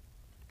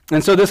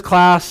 And so this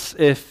class,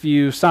 if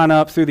you sign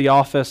up through the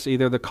office,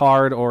 either the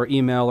card or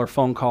email or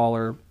phone call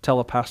or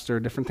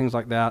telepastor, different things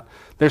like that,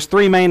 there's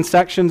 3 main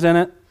sections in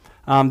it.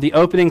 The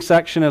opening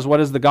section is what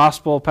is the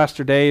gospel.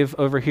 Pastor Dave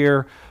over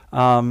here,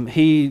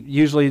 he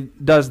usually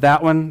does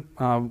that one.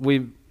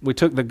 We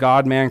took the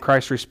God, Man,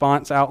 Christ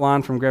response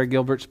outline from Greg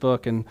Gilbert's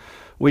book, and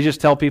we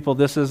just tell people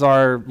this is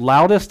our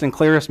loudest and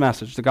clearest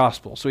message, the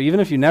gospel. So even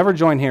if you never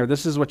join here,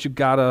 this is what you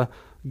gotta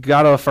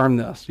affirm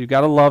this. You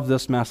gotta love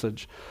this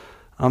message.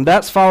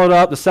 That's followed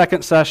up the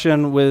second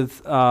session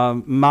with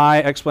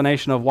my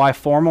explanation of why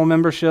formal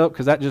membership,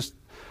 because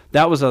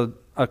that was a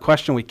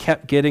question we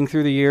kept getting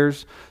through the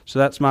years. So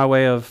that's my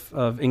way of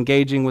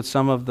engaging with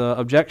some of the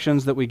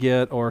objections that we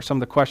get or some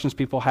of the questions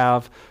people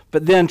have,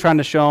 but then trying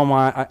to show them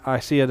why I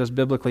see it as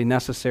biblically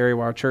necessary,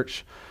 why our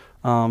church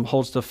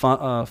holds to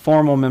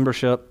formal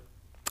membership.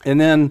 And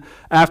then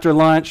after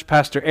lunch,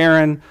 Pastor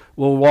Aaron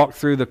will walk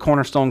through the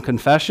Cornerstone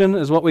Confession,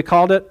 is what we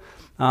called it.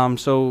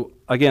 So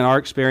again, our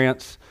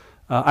experience,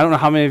 I don't know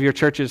how many of your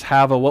churches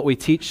have a what we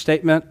teach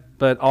statement,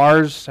 but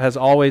ours has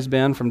always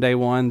been from day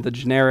one, the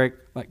generic,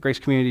 like Grace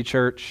Community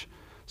Church,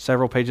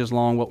 several pages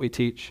long, what we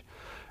teach.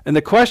 And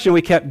the question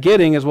we kept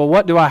getting is, well,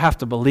 what do I have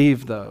to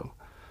believe though?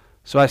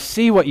 So I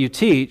see what you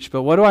teach,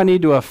 but what do I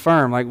need to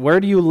affirm? Like, where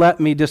do you let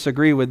me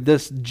disagree with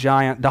this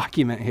giant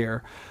document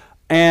here?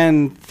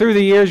 And through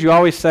the years, you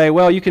always say,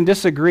 well, you can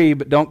disagree,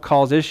 but don't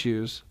cause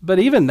issues. But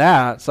even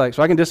that, it's like,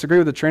 so I can disagree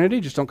with the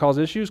Trinity, just don't cause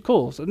issues?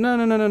 Cool. So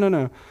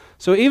no.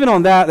 So even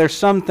on that, there's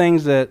some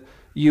things that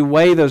you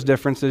weigh those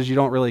differences, you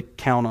don't really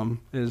count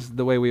them, is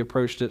the way we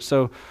approached it.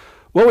 So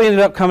what we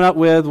ended up coming up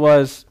with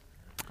was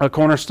a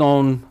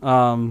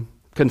cornerstone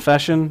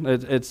confession.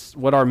 It's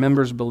what our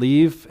members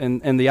believe.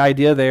 And the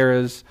idea there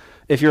is,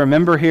 if you're a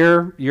member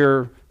here,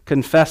 you're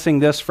confessing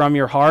this from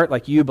your heart,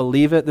 like you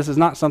believe it. This is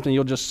not something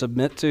you'll just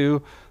submit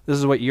to. This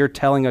is what you're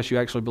telling us you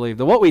actually believe.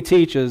 What we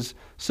teach is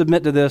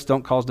submit to this,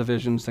 don't cause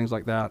divisions, things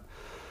like that.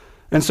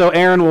 And so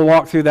Aaron will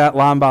walk through that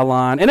line by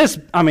line. And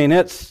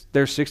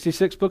there's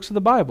 66 books of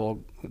the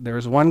Bible.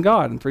 There's one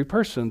God and 3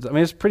 persons.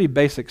 It's pretty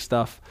basic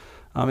stuff.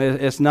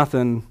 It's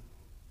nothing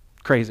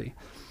crazy.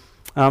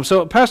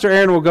 So Pastor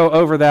Aaron will go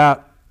over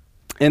that.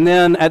 And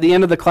then at the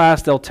end of the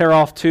class, they'll tear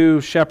off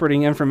 2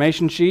 shepherding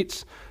information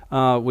sheets.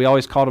 We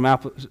always called them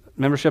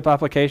membership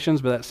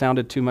applications, but that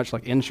sounded too much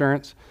like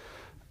insurance.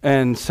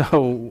 And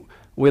so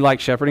we like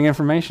shepherding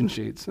information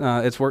sheets.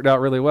 It's worked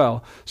out really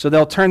well. So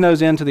they'll turn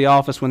those into the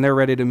office when they're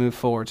ready to move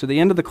forward. So the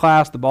end of the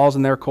class, the ball's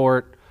in their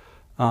court.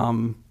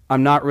 I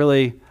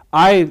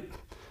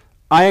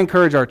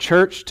encourage our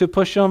church to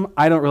push them.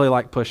 I don't really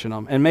like pushing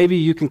them. And maybe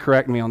you can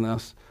correct me on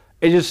this.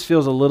 It just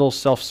feels a little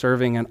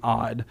self-serving and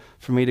odd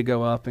for me to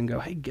go up and go,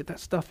 hey, get that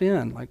stuff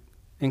in. Like,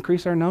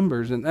 increase our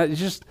numbers. And it's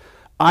just,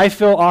 I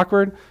feel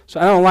awkward. So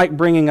I don't like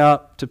bringing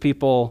up to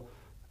people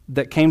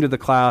that came to the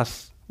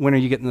class, when are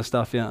you getting the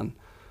stuff in?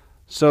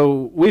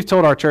 So we've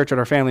told our church at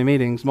our family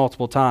meetings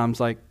multiple times,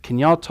 like, can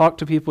y'all talk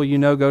to people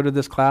go to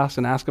this class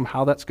and ask them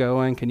how that's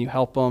going? Can you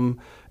help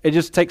them? It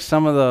just takes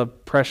some of the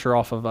pressure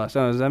off of us.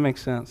 Does that make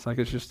sense? Like,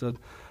 it's just an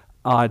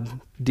odd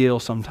deal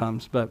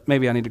sometimes, but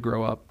maybe I need to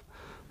grow up.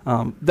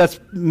 That's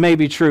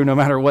maybe true no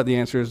matter what the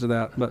answer is to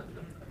that. But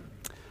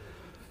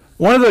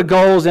one of the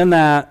goals in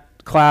that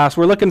class,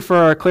 we're looking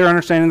for a clear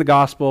understanding of the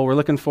gospel. We're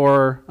looking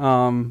for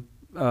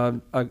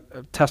a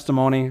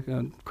testimony,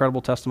 a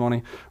credible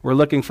testimony. We're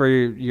looking for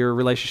your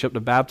relationship to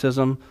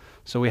baptism.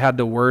 So we had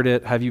to word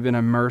it, have you been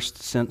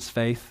immersed since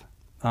faith?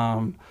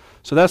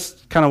 So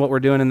that's kind of what we're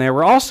doing in there.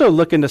 We're also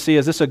looking to see,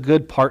 is this a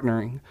good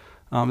partnering?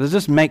 Does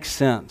this make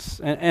sense?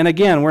 And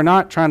again, we're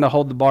not trying to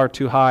hold the bar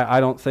too high, I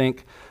don't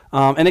think.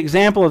 An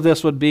example of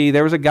this would be,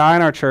 there was a guy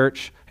in our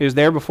church who was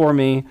there before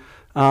me,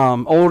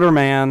 older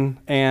man,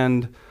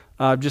 and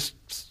just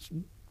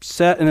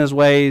set in his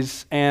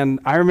ways. And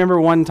I remember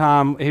one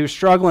time he was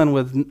struggling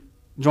with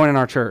joining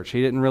our church.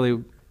 He didn't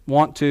really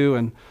want to.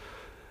 And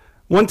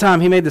one time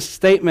he made the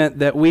statement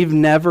that we've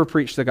never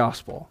preached the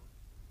gospel.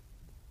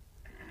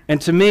 And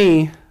to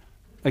me,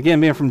 again,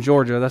 being from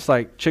Georgia, that's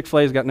like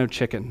Chick-fil-A's got no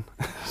chicken.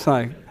 It's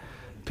like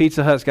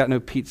Pizza Hut's got no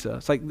pizza.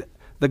 It's like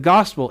the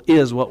gospel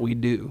is what we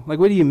do. Like,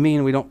 what do you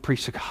mean we don't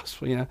preach the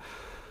gospel?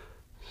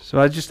 So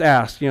I just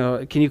asked,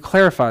 can you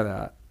clarify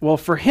that? Well,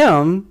 for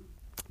him,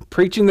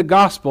 preaching the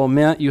gospel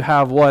meant you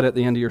have what at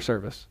the end of your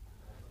service?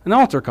 An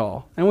altar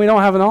call. And we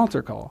don't have an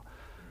altar call.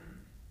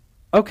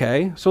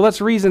 Okay, so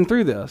let's reason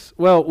through this.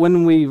 Well,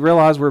 when we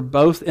realize we're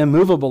both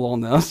immovable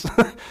on this,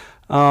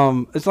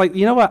 it's like,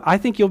 you know what? I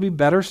think you'll be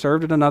better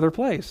served at another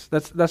place.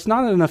 That's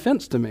not an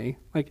offense to me.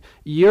 Like,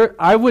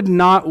 I would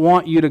not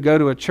want you to go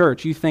to a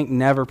church you think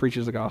never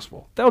preaches the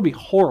gospel. That would be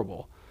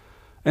horrible.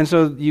 And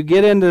so you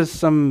get into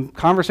some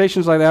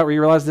conversations like that where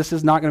you realize this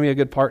is not going to be a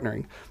good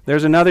partnering.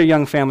 There's another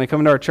young family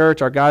coming to our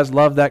church. Our guys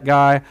loved that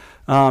guy.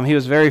 He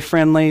was very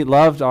friendly,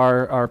 loved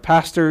our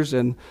pastors,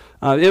 and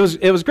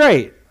it was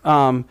great.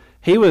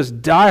 He was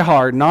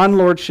diehard,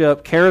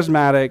 non-lordship,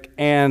 charismatic,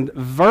 and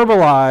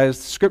verbalized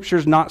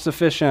Scripture's not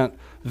sufficient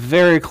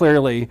very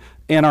clearly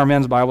in our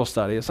men's Bible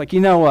study. It's like, you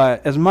know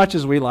what? As much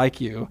as we like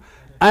you,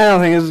 I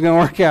don't think this is going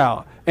to work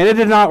out. And it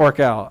did not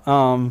work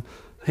out.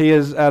 He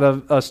is at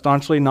a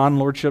staunchly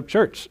non-lordship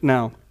church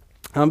now.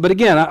 But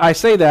again, I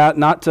say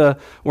that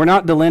we're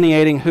not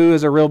delineating who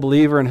is a real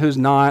believer and who's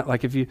not.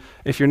 Like,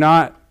 if you're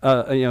not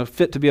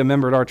fit to be a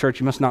member at our church,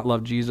 you must not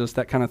love Jesus,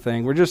 that kind of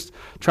thing. We're just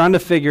trying to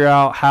figure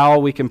out how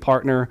we can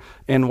partner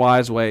in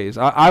wise ways.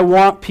 I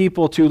want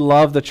people to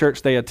love the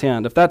church they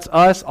attend. If that's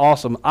us,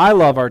 awesome. I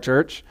love our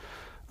church.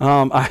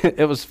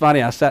 It was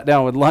funny. I sat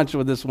down with lunch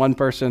with this one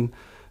person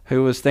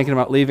who was thinking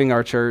about leaving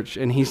our church,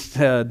 and he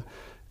said,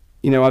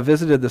 I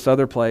visited this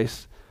other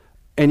place,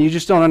 and you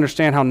just don't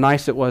understand how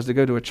nice it was to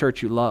go to a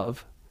church you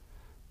love.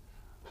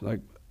 Like,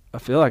 I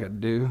feel like I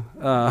do.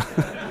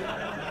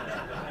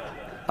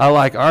 I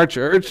like our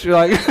church.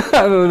 Like,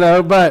 I don't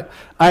know, but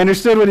I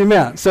understood what he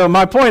meant. So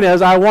my point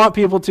is, I want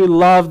people to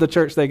love the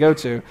church they go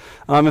to.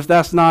 If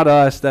that's not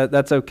us,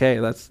 that's okay.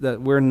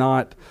 That we're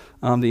not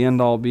the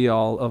end-all,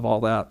 be-all of all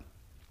that.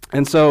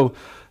 And so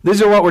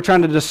these are what we're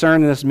trying to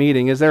discern in this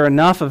meeting. Is there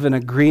enough of an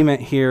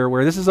agreement here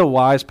where this is a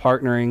wise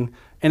partnering?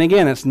 And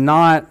again, it's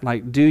not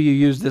like, do you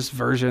use this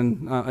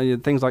version,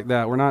 things like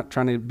that. We're not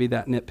trying to be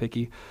that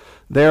nitpicky.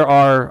 There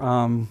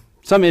are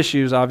some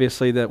issues,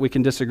 obviously, that we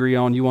can disagree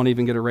on. You won't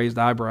even get a raised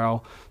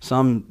eyebrow.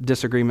 Some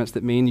disagreements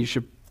that mean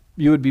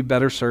you would be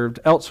better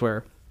served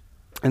elsewhere.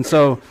 And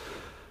so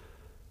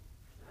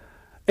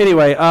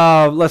Anyway,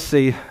 let's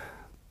see.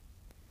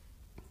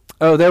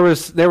 Oh, there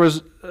was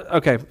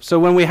okay. So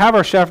when we have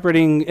our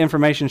shepherding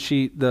information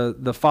sheet,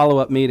 the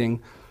follow-up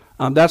meeting,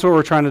 that's where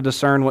we're trying to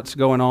discern what's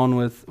going on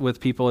with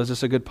people. Is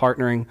this a good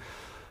partnering?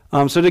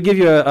 So to give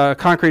you a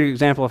concrete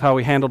example of how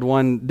we handled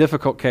one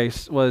difficult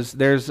case was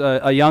there's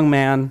a young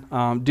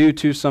man, due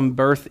to some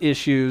birth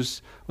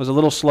issues, was a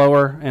little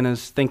slower in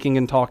his thinking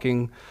and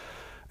talking.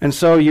 And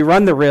so you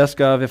run the risk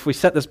of, if we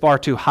set this bar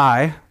too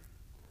high,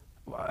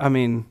 I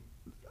mean,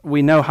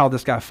 we know how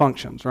this guy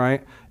functions,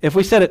 right? If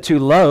we set it too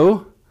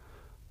low,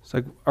 it's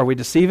like, are we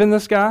deceiving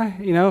this guy?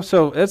 You know,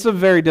 so it's a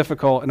very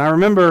difficult. And I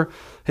remember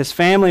his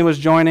family was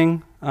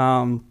joining.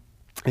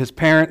 His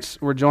parents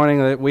were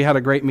joining. We had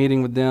a great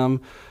meeting with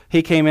them.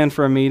 He came in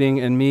for a meeting,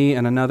 and me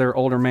and another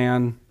older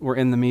man were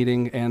in the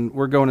meeting, and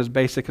we're going as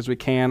basic as we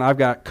can. I've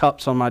got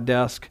cups on my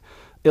desk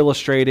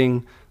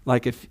illustrating,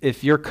 like,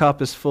 if your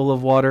cup is full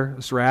of water,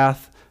 it's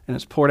wrath, and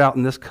it's poured out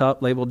in this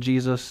cup labeled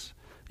Jesus.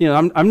 You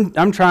know,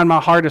 I'm trying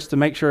my hardest to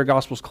make sure the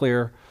gospel's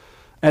clear.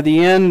 At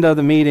the end of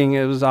the meeting,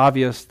 it was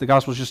obvious the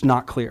gospel's just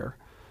not clear.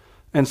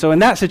 And so in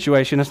that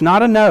situation, it's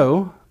not a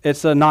no,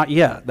 it's a not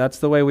yet. That's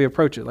the way we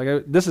approach it.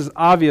 Like, this is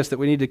obvious that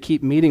we need to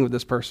keep meeting with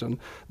this person.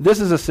 This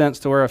is a sense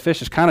to where a fish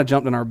has kind of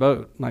jumped in our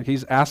boat. Like,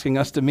 he's asking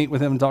us to meet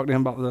with him and talk to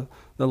him about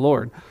the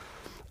Lord.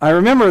 I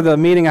remember the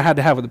meeting I had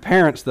to have with the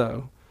parents,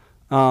 though,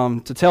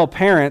 to tell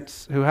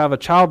parents who have a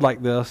child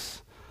like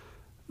this,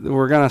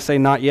 we're going to say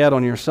not yet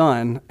on your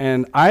son.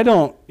 And I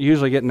don't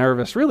usually get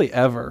nervous, really,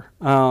 ever.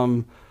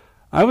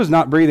 I was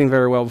not breathing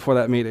very well before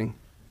that meeting.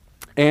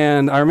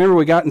 And I remember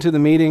we got into the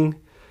meeting,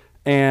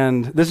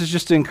 and this is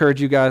just to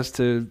encourage you guys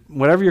to,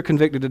 whatever you're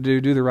convicted to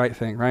do the right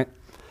thing, right?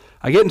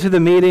 I get into the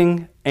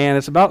meeting, and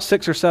it's about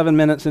 6 or 7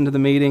 minutes into the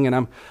meeting, and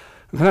I'm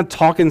kind of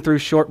talking through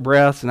short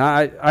breaths, and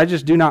I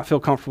just do not feel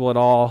comfortable at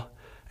all.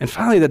 And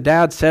finally the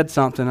dad said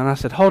something, and I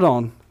said, hold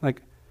on,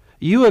 like,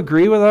 you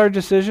agree with our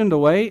decision to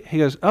wait? He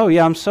goes, oh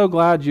yeah, I'm so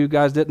glad you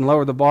guys didn't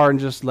lower the bar and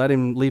just let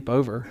him leap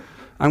over.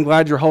 I'm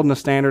glad you're holding a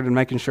standard and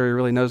making sure he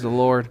really knows the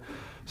Lord.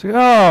 It's like,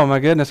 oh my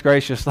goodness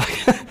gracious,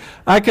 like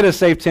I could have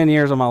saved 10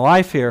 years of my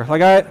life here.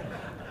 Like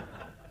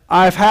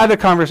I've had a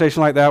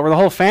conversation like that where the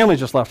whole family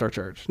just left our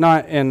church,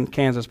 not in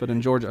Kansas, but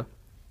in Georgia.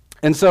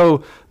 And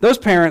so those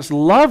parents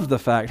loved the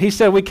fact. He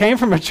said we came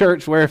from a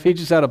church where if he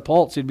just had a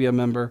pulse, he'd be a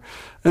member.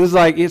 And it's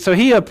like, so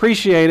he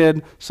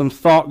appreciated some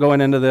thought going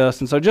into this.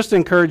 And so just to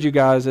encourage you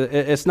guys,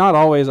 it's not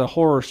always a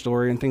horror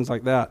story and things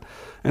like that.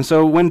 And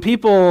so when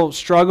people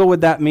struggle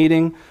with that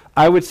meeting,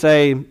 I would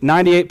say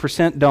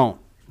 98% don't.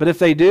 But if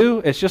they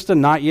do, it's just a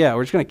not yet.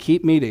 We're just going to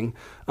keep meeting.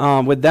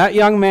 With that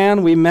young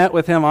man, we met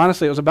with him,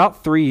 honestly, it was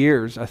about 3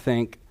 years, I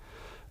think.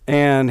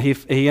 And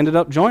he ended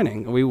up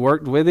joining. We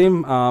worked with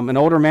him. An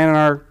older man in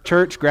our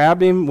church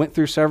grabbed him, went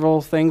through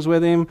several things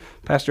with him.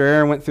 Pastor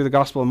Aaron went through the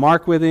Gospel of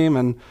Mark with him.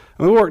 And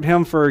we worked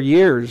him for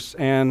years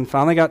and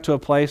finally got to a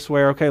place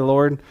where, okay,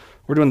 Lord,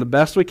 we're doing the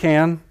best we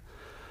can.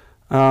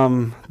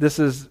 This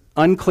is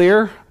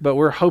unclear, but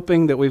we're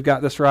hoping that we've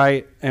got this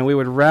right. And we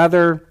would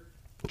rather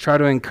try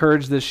to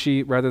encourage this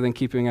sheep rather than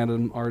keeping at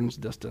an arm's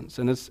distance.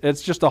 And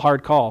it's just a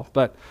hard call.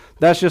 But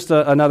that's just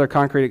another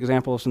concrete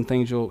example of some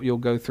things you'll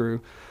go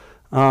through.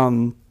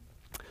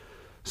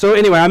 So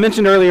anyway, I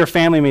mentioned earlier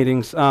family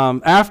meetings.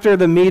 After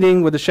the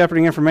meeting with the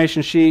shepherding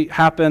information sheet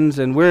happens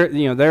and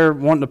they're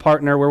wanting to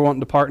partner, we're wanting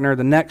to partner,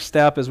 the next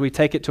step is we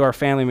take it to our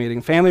family meeting.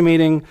 Family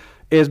meeting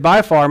is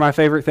by far my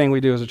favorite thing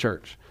we do as a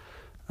church.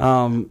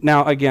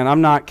 Now, again,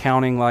 I'm not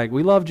counting like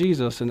we love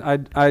Jesus, and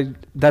I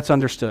that's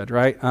understood,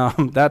 right?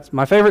 That's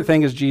my favorite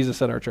thing is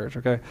Jesus at our church,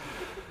 okay?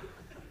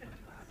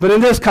 But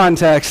in this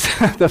context,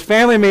 the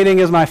family meeting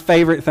is my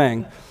favorite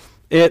thing.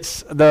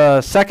 It's the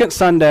second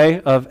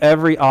Sunday of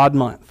every odd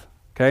month,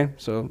 okay?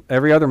 So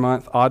every other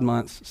month, odd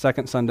months,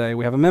 second Sunday,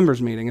 we have a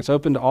members meeting. It's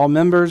open to all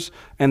members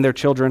and their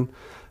children.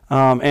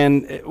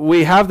 And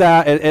we have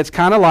that. It's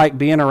kind of like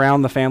being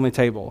around the family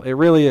table. It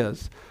really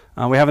is.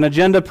 We have an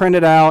agenda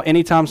printed out.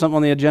 Anytime something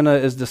on the agenda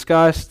is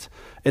discussed,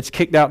 it's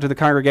kicked out to the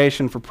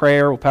congregation for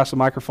prayer. We'll pass the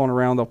microphone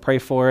around. They'll pray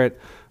for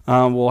it.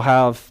 We'll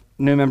have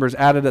new members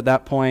added at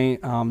that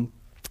point.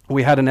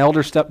 We had an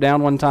elder step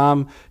down one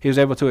time. He was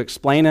able to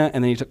explain it,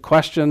 and then he took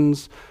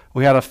questions.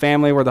 We had a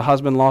family where the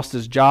husband lost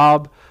his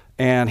job,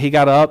 and he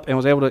got up and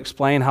was able to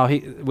explain how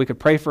we could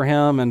pray for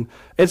him. And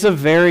it's a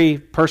very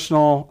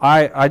personal,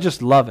 I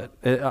just love it.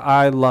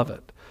 I love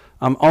it.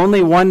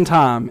 Only one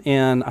time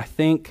in, I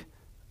think,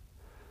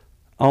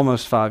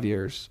 almost 5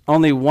 years,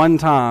 only one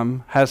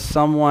time has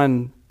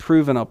someone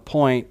proven a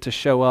point to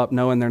show up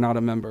knowing they're not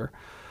a member.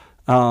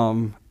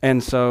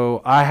 And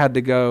so I had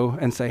to go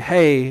and say,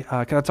 hey,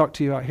 can I talk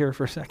to you out here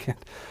for a second?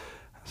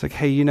 It's like,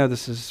 hey,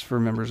 this is for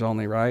members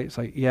only, right? It's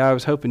like, yeah, I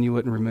was hoping you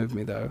wouldn't remove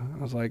me, though.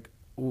 I was like,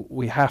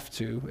 we have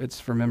to. It's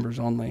for members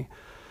only.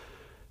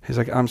 He's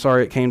like, I'm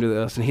sorry it came to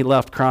this. And he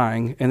left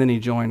crying, and then he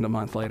joined a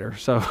month later.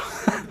 So,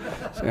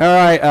 all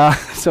right,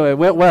 so it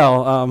went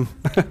well.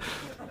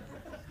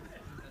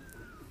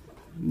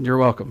 You're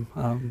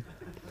welcome.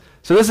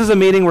 So this is a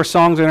meeting where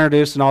songs are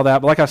introduced and all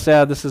that. But like I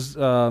said, this is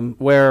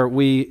where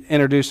we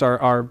introduce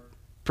our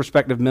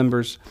prospective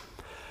members.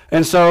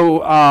 And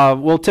so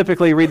we'll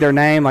typically read their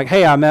name, like,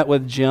 hey, I met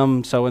with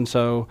Jim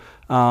so-and-so.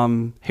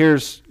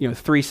 Here's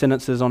 3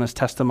 sentences on his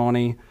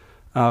testimony.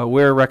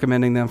 We're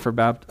recommending them for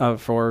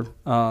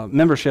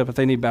membership if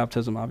they need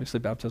baptism, obviously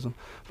baptism.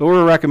 But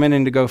we're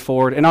recommending to go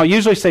forward. And I'll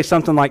usually say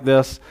something like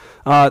this.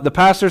 The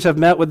pastors have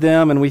met with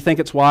them, and we think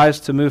it's wise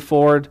to move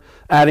forward,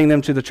 adding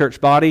them to the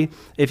church body.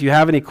 If you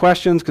have any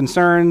questions,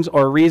 concerns,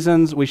 or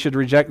reasons we should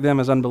reject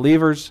them as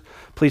unbelievers,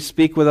 please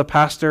speak with a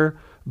pastor.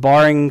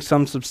 Barring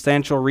some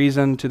substantial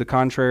reason to the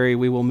contrary,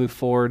 we will move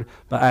forward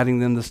by adding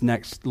them this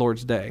next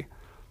Lord's Day.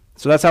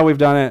 So that's how we've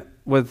done it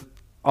with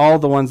all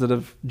the ones that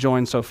have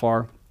joined so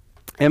far.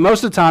 And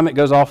most of the time, it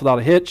goes off without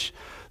a hitch.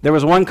 There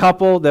was one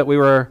couple that we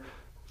were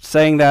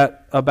saying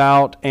that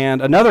about,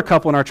 and another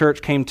couple in our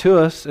church came to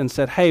us and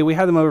said, hey, we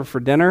had them over for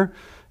dinner,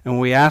 and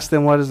when we asked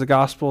them what is the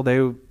gospel,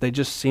 they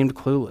just seemed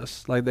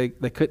clueless. Like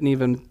they couldn't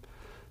even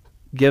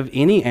give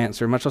any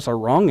answer, much less a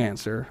wrong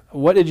answer.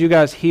 What did you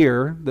guys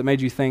hear that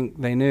made you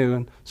think they knew?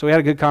 And so we had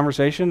a good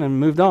conversation and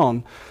moved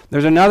on.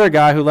 There's another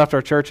guy who left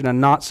our church in a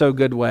not so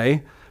good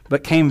way,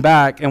 but came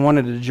back and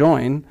wanted to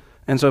join.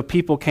 And so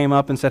people came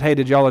up and said, hey,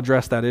 did y'all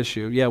address that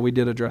issue? Yeah, we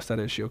did address that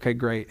issue. Okay,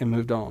 great, and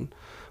moved on.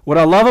 What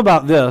I love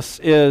about this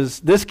is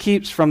this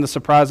keeps from the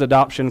surprise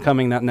adoption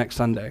coming that next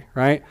Sunday,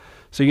 right?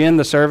 So you end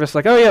the service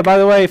like, oh yeah, by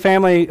the way,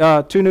 family,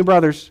 2 new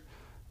brothers,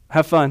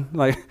 have fun.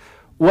 Like,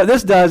 what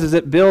this does is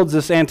it builds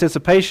this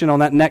anticipation on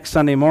that next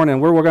Sunday morning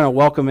where we're going to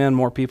welcome in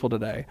more people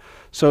today.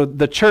 So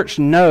the church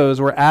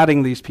knows we're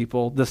adding these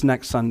people this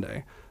next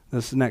Sunday,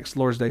 this next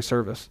Lord's Day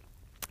service.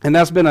 And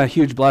that's been a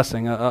huge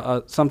blessing,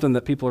 something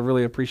that people have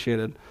really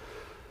appreciated.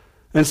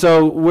 And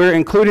so we're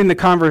including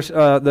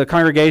the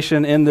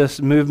congregation in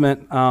this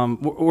movement.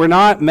 We're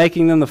not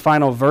making them the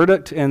final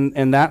verdict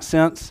in that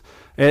sense.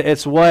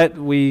 It's what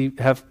we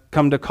have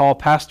come to call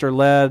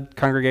pastor-led,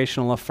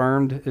 congregational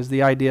affirmed is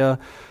the idea.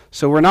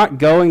 So we're not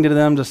going to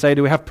them to say,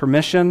 do we have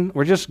permission?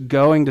 We're just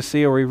going to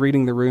see, are we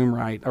reading the room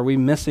right? Are we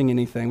missing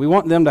anything? We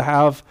want them to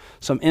have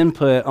some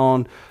input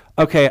on,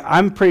 okay,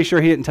 I'm pretty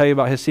sure he didn't tell you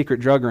about his secret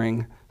drug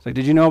ring. It's like,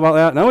 did you know about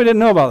that? No, we didn't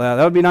know about that.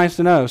 That would be nice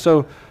to know.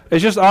 So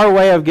it's just our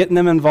way of getting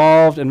them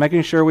involved and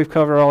making sure we've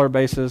covered all our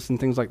bases and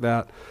things like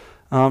that.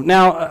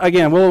 Now,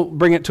 again, we'll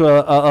bring it to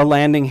a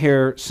landing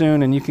here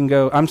soon, and you can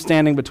go. I'm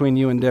standing between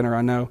you and dinner,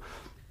 I know.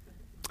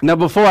 Now,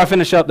 before I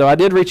finish up, though, I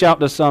did reach out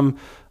to some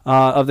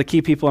of the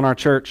key people in our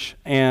church,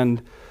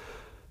 and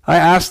I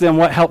asked them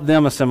what helped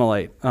them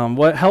assimilate.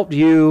 What helped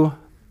you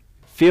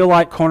feel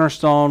like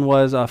Cornerstone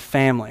was a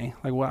family?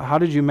 Like, how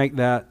did you make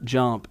that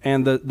jump?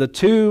 And the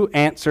 2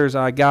 answers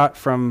I got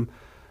from,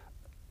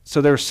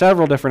 so there were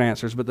several different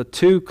answers, but the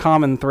 2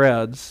 common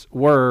threads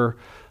were,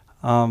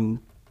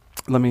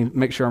 let me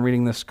make sure I'm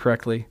reading this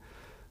correctly.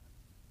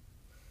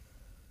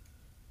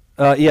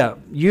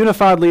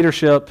 Unified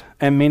leadership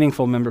and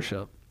meaningful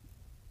membership.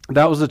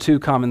 That was the 2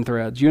 common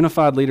threads,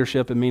 unified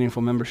leadership and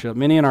meaningful membership.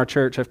 Many in our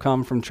church have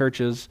come from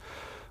churches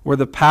where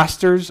the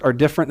pastors are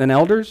different than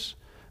elders.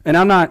 And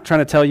I'm not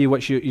trying to tell you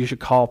what you should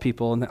call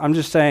people. And I'm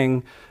just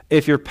saying,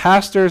 if your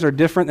pastors are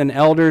different than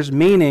elders,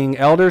 meaning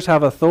elders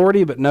have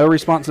authority but no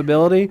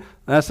responsibility,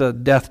 that's a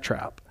death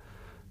trap.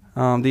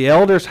 The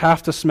elders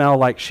have to smell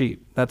like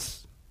sheep.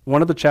 That's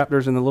one of the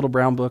chapters in the little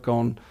brown book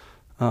on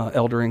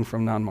eldering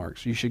from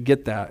non-Marks. You should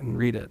get that and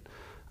read it.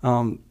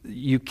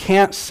 You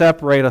can't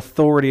separate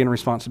authority and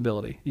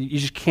responsibility. You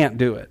just can't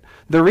do it.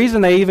 The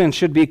reason they even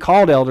should be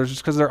called elders is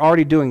because they're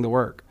already doing the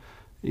work.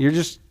 You're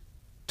just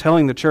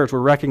telling the church we're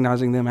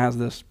recognizing them as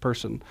this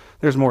person.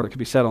 There's more that could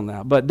be said on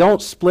that. But don't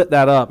split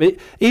that up.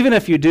 Even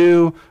if you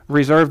do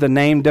reserve the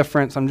name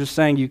difference, I'm just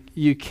saying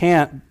you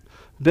can't,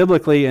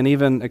 biblically and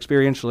even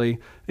experientially,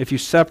 if you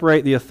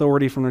separate the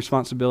authority from the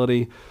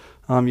responsibility,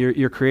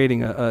 you're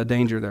creating a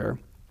danger there.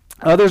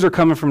 Others are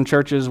coming from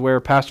churches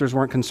where pastors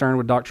weren't concerned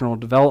with doctrinal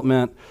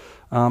development.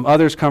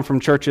 Others come from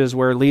churches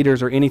where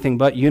leaders are anything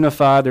but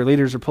unified. Their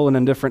leaders are pulling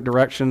in different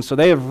directions. So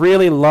they have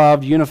really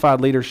loved unified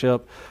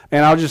leadership.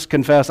 And I'll just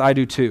confess, I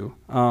do too.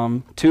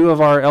 2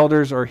 of our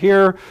elders are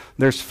here.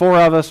 There's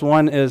 4 of us.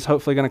 One is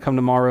hopefully going to come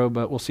tomorrow,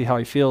 but we'll see how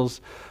he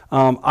feels.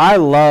 I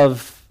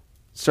love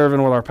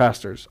serving with our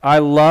pastors. I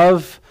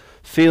love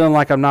feeling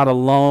like I'm not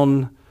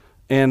alone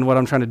in what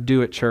I'm trying to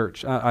do at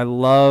church. I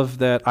love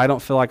that I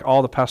don't feel like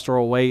all the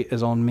pastoral weight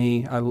is on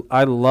me.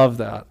 I love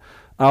that.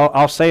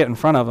 I'll say it in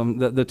front of them.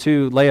 The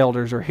 2 lay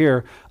elders are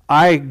here.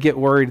 I get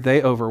worried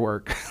they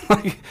overwork.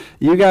 Like,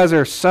 you guys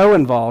are so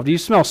involved. You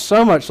smell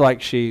so much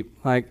like sheep.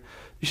 Like,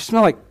 you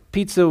smell like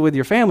pizza with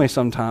your family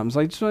sometimes.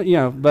 Like,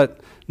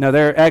 but no,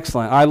 they're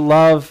excellent. I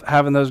love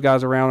having those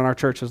guys around, and our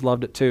church has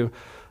loved it too.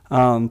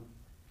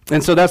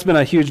 And so that's been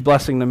a huge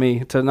blessing to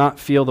me, to not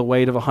feel the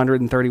weight of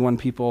 131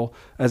 people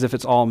as if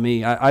it's all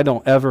me. I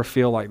don't ever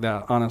feel like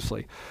that,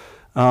 honestly.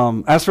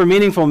 As for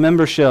meaningful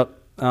membership,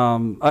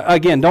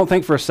 again, don't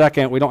think for a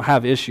second we don't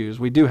have issues.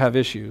 We do have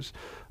issues.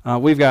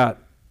 We've got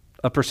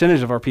a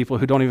percentage of our people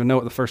who don't even know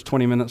what the first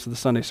 20 minutes of the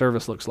Sunday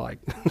service looks like.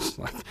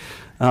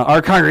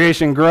 Our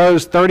congregation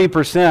grows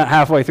 30%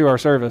 halfway through our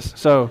service.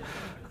 So,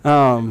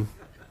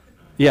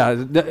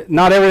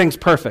 not everything's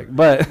perfect,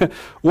 but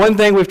one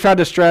thing we've tried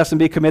to stress and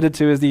be committed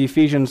to is the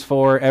Ephesians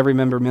 4 every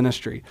member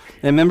ministry.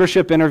 In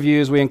membership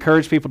interviews, we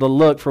encourage people to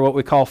look for what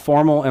we call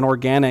formal and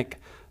organic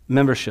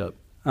membership.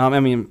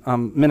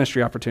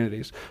 Ministry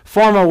opportunities.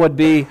 Formal would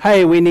be,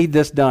 hey, we need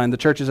this done. The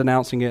church is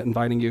announcing it,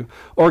 inviting you.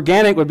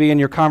 Organic would be in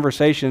your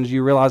conversations,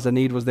 you realized the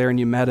need was there and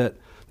you met it.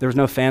 There was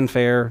no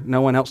fanfare.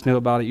 No one else knew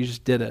about it. You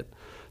just did it.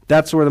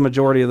 That's where the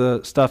majority of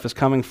the stuff is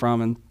coming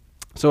from, and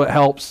so it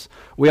helps.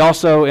 We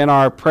also, in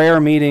our prayer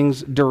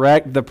meetings,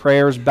 direct the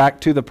prayers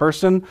back to the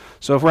person.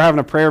 So if we're having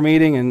a prayer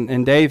meeting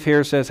and Dave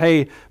here says,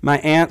 hey, my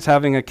aunt's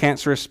having a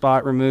cancerous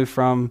spot removed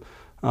from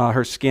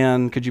her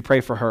skin, could you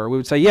pray for her? We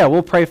would say, yeah,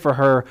 we'll pray for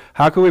her.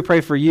 How can we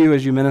pray for you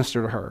as you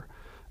minister to her?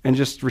 And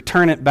just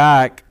return it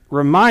back,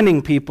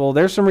 reminding people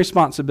there's some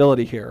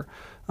responsibility here.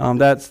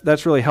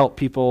 That's really helped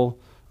people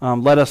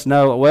let us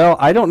know, well,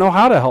 I don't know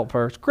how to help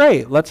her. It's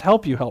great. Let's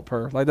help you help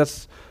her. Like,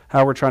 that's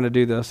how we're trying to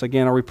do this.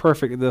 Again, are we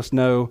perfect at this?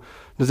 No.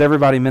 Does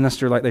everybody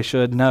minister like they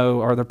should?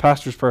 No. Are their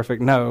pastors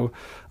perfect? No.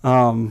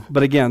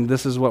 But again,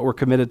 this is what we're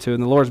committed to,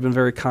 and the Lord's been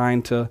very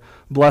kind to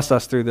bless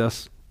us through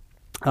this.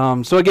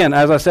 So again,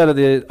 as I said at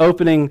the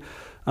opening,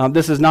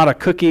 this is not a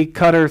cookie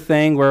cutter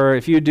thing where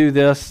if you do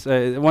this,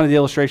 one of the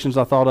illustrations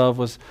I thought of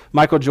was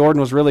Michael Jordan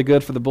was really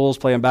good for the Bulls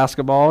playing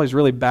basketball. He's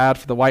really bad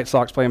for the White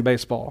Sox playing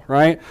baseball,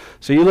 right?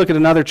 So you look at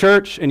another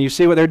church and you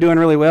see what they're doing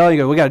really well. You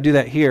go, we got to do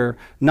that here.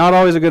 Not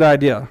always a good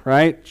idea,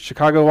 right?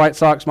 Chicago White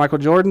Sox, Michael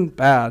Jordan,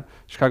 bad.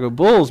 Chicago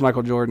Bulls,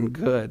 Michael Jordan,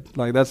 good.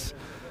 Like that's...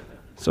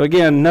 So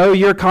again, know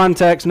your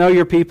context, know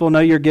your people,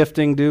 know your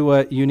gifting, do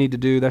what you need to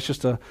do. That's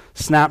just a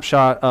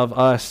snapshot of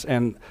us,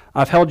 and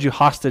I've held you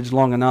hostage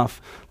long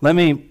enough. Let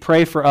me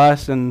pray for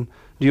us, and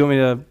do you want me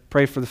to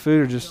pray for the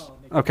food or just...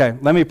 Okay,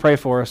 let me pray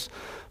for us.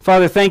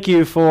 Father, thank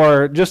you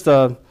for just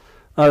a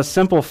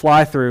simple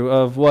fly-through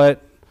of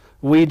what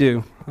we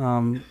do.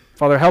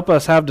 Father, help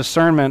us have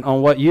discernment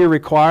on what you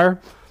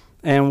require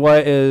and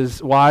what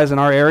is wise in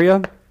our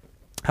area,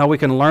 how we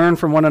can learn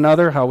from one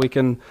another, how we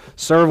can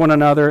serve one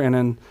another,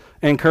 and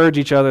encourage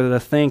each other to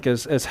think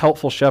as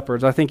helpful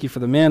shepherds. I thank you for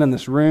the men in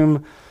this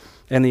room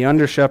and the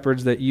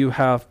under-shepherds that you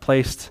have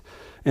placed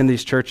in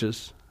these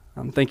churches.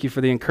 Thank you for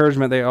the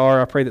encouragement they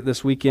are. I pray that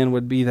this weekend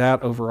would be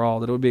that overall,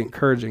 that it would be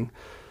encouraging.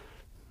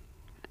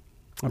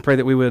 I pray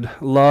that we would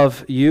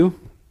love you,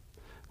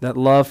 that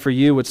love for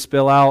you would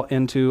spill out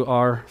into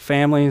our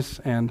families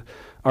and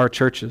our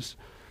churches.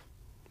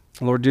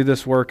 Lord, do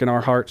this work in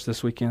our hearts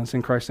this weekend. It's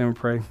in Christ's name we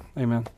pray. Amen.